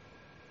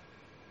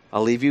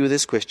 I'll leave you with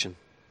this question.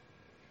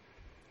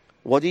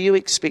 What are you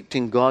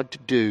expecting God to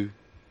do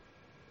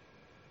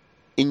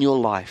in your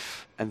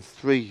life and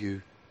through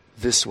you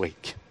this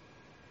week?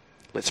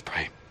 Let's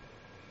pray.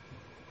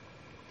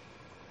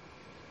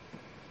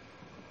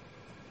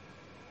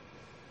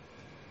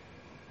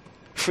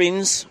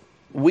 Friends,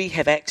 we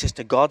have access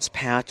to God's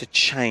power to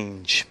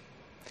change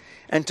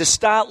and to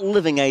start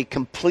living a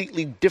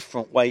completely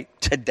different way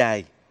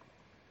today.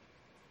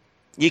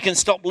 You can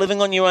stop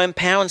living on your own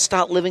power and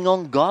start living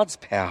on God's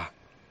power,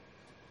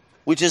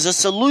 which is a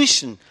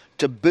solution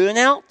to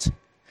burnout.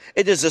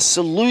 It is a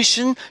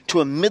solution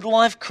to a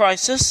midlife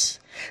crisis.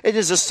 It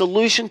is a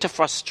solution to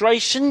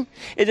frustration.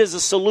 It is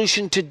a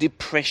solution to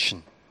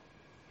depression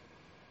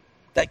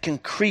that can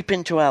creep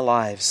into our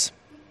lives.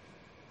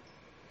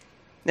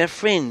 Now,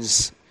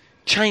 friends,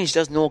 change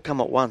doesn't all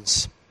come at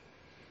once.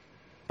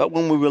 But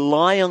when we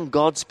rely on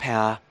God's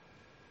power,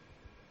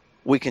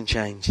 we can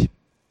change.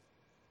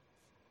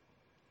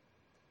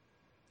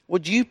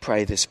 Would you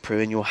pray this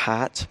prayer in your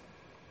heart?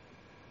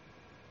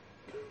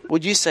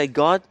 Would you say,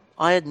 God,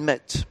 I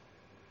admit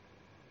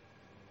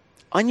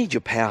I need your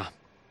power.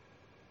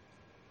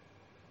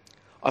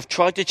 I've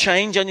tried to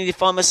change, only to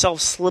find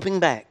myself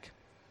slipping back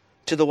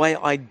to the way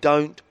I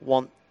don't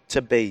want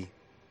to be.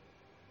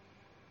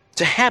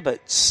 To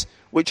habits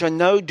which I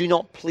know do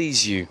not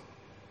please you.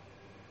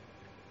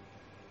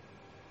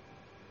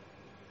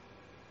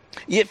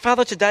 Yet,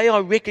 Father, today I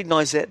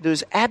recognize that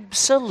there's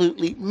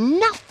absolutely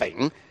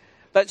nothing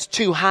that's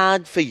too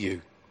hard for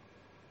you.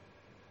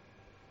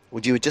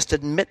 Would you just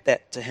admit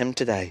that to Him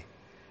today?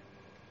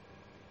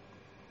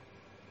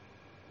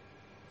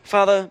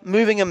 Father,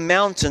 moving a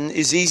mountain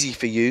is easy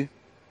for you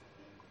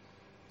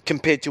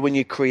compared to when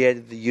you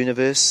created the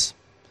universe.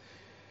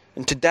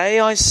 And today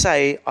I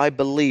say, I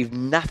believe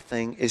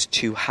nothing is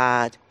too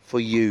hard for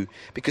you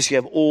because you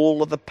have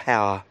all of the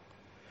power.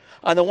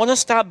 And I want to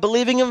start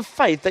believing in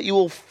faith that you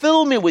will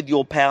fill me with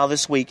your power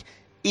this week,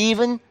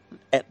 even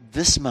at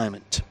this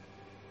moment.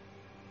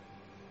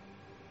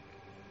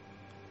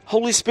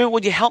 Holy Spirit,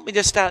 would you help me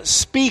to start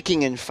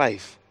speaking in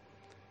faith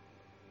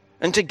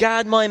and to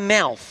guard my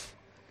mouth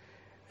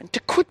and to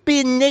quit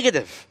being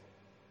negative.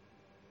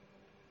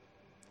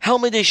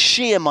 Help me to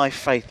share my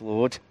faith,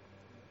 Lord.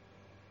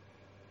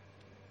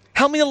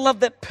 Help me to love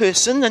that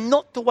person and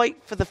not to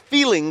wait for the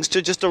feelings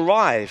to just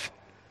arrive.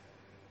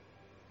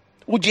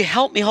 Would you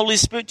help me, Holy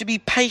Spirit, to be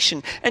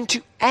patient and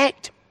to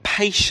act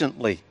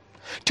patiently,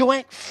 to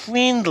act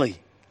friendly,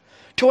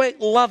 to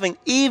act loving,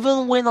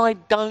 even when I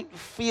don't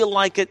feel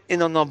like it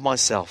in and of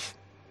myself.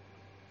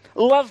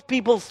 Love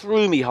people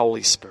through me,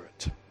 Holy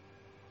Spirit.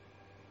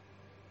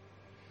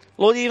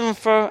 Lord, even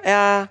for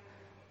our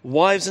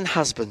wives and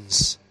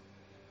husbands,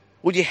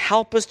 would you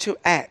help us to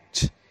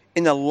act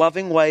in a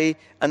loving way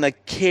and a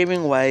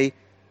caring way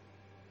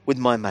with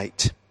my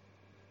mate?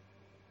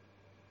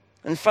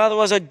 And Father,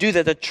 as I do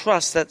that, I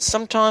trust that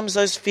sometimes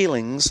those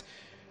feelings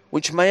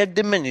which may have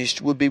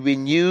diminished will be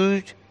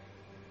renewed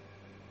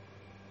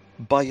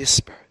by your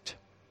Spirit.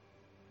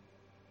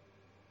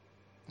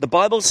 The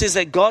Bible says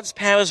that God's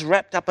power is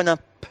wrapped up in a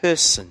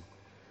person,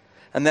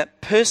 and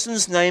that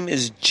person's name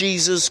is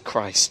Jesus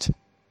Christ.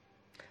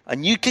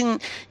 And you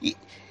can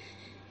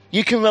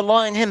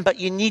rely on him, but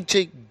you need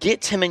to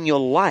get him in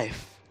your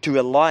life to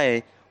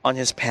rely on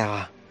his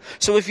power.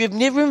 So if you've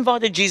never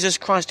invited Jesus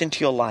Christ into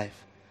your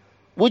life,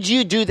 would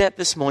you do that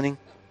this morning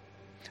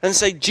and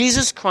say,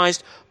 Jesus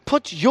Christ,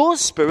 put your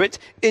Spirit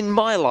in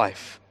my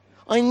life.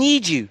 I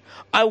need you.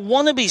 I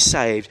want to be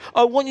saved.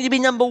 I want you to be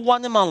number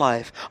one in my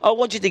life. I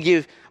want you to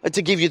give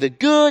you the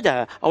good.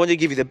 I want to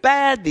give you the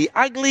bad, the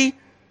ugly,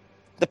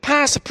 the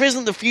past, the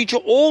present, the future,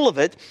 all of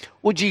it.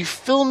 Would you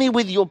fill me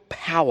with your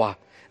power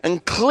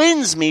and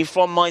cleanse me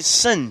from my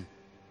sin?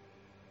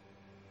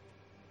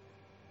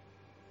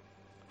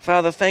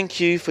 Father,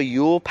 thank you for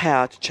your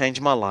power to change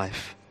my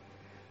life.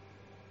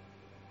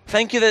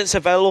 Thank you that it's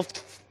available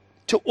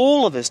to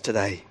all of us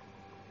today.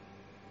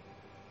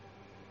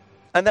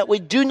 And that we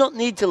do not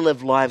need to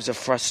live lives of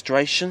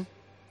frustration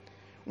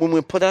when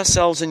we put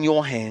ourselves in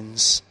your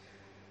hands.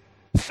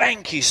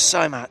 Thank you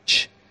so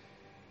much.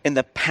 In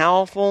the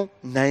powerful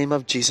name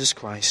of Jesus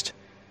Christ.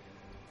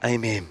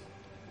 Amen.